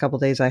the next couple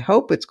of days, I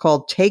hope. It's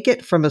called Take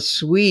It From a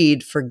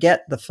Swede,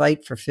 Forget the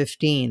Fight for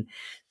 15.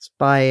 It's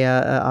by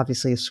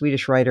obviously a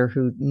Swedish writer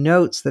who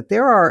notes that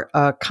there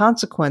are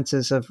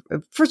consequences of,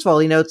 first of all,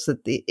 he notes that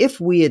if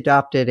we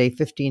adopted a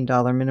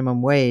 $15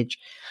 minimum wage,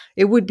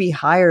 it would be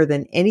higher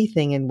than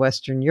anything in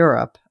Western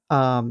Europe.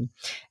 And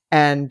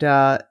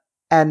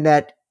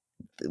that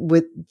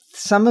with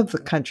some of the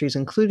countries,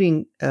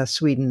 including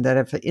Sweden, that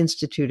have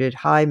instituted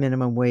high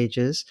minimum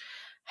wages,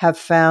 have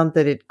found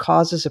that it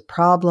causes a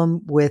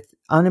problem with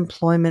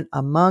unemployment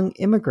among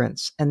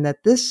immigrants, and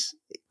that this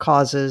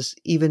causes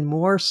even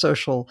more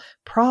social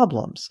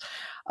problems.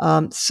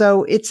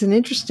 So it's an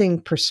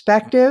interesting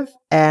perspective,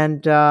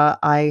 and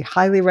I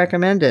highly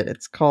recommend it.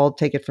 It's called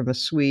Take It From a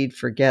Swede,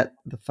 Forget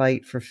the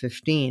Fight for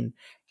 15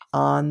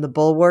 on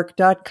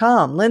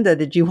thebulwark.com. Linda,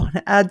 did you want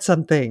to add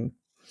something?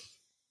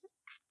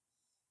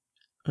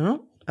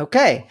 Oh,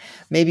 okay.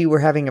 Maybe we're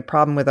having a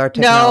problem with our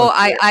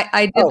technology.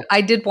 No,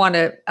 I did want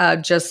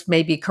to just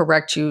maybe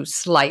correct you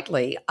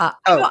slightly.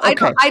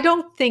 Okay. I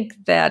don't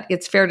think that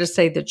it's fair to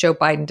say that Joe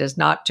Biden does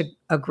not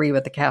agree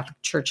with the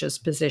Catholic Church's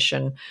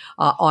position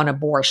on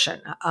abortion.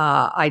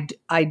 I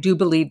do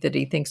believe that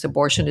he thinks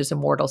abortion is a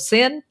mortal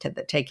sin, to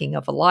the taking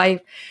of a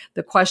life.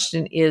 The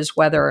question is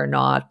whether or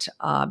not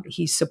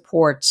he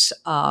supports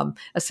a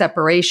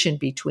separation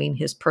between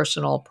his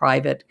personal,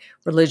 private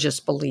religious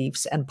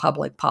beliefs and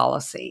public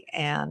policy.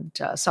 And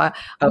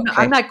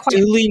I'm not quite...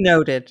 Duly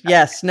noted.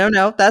 Yes.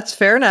 No, that's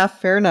fair enough.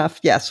 Fair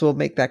enough. Yes, we'll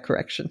make that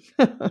correction.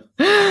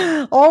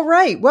 All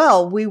right.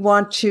 Well, we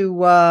want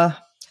to...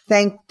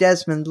 thank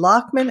Desmond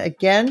Lockman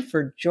again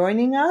for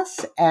joining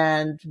us,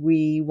 and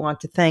we want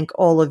to thank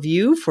all of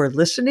you for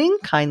listening.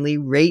 Kindly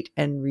rate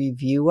and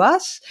review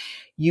us.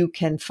 You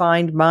can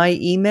find my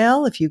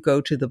email if you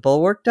go to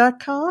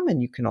thebulwark.com,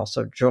 and you can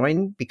also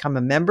become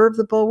a member of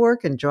The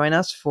Bulwark and join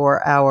us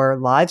for our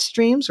live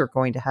streams. We're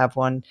going to have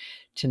one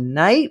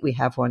tonight. We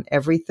have one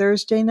every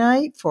Thursday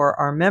night for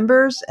our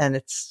members, and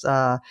it's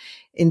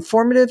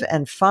informative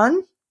and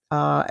fun.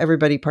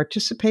 Everybody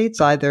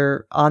participates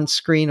either on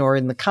screen or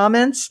in the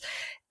comments.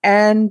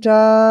 And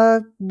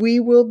we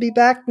will be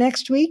back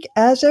next week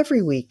as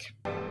every week.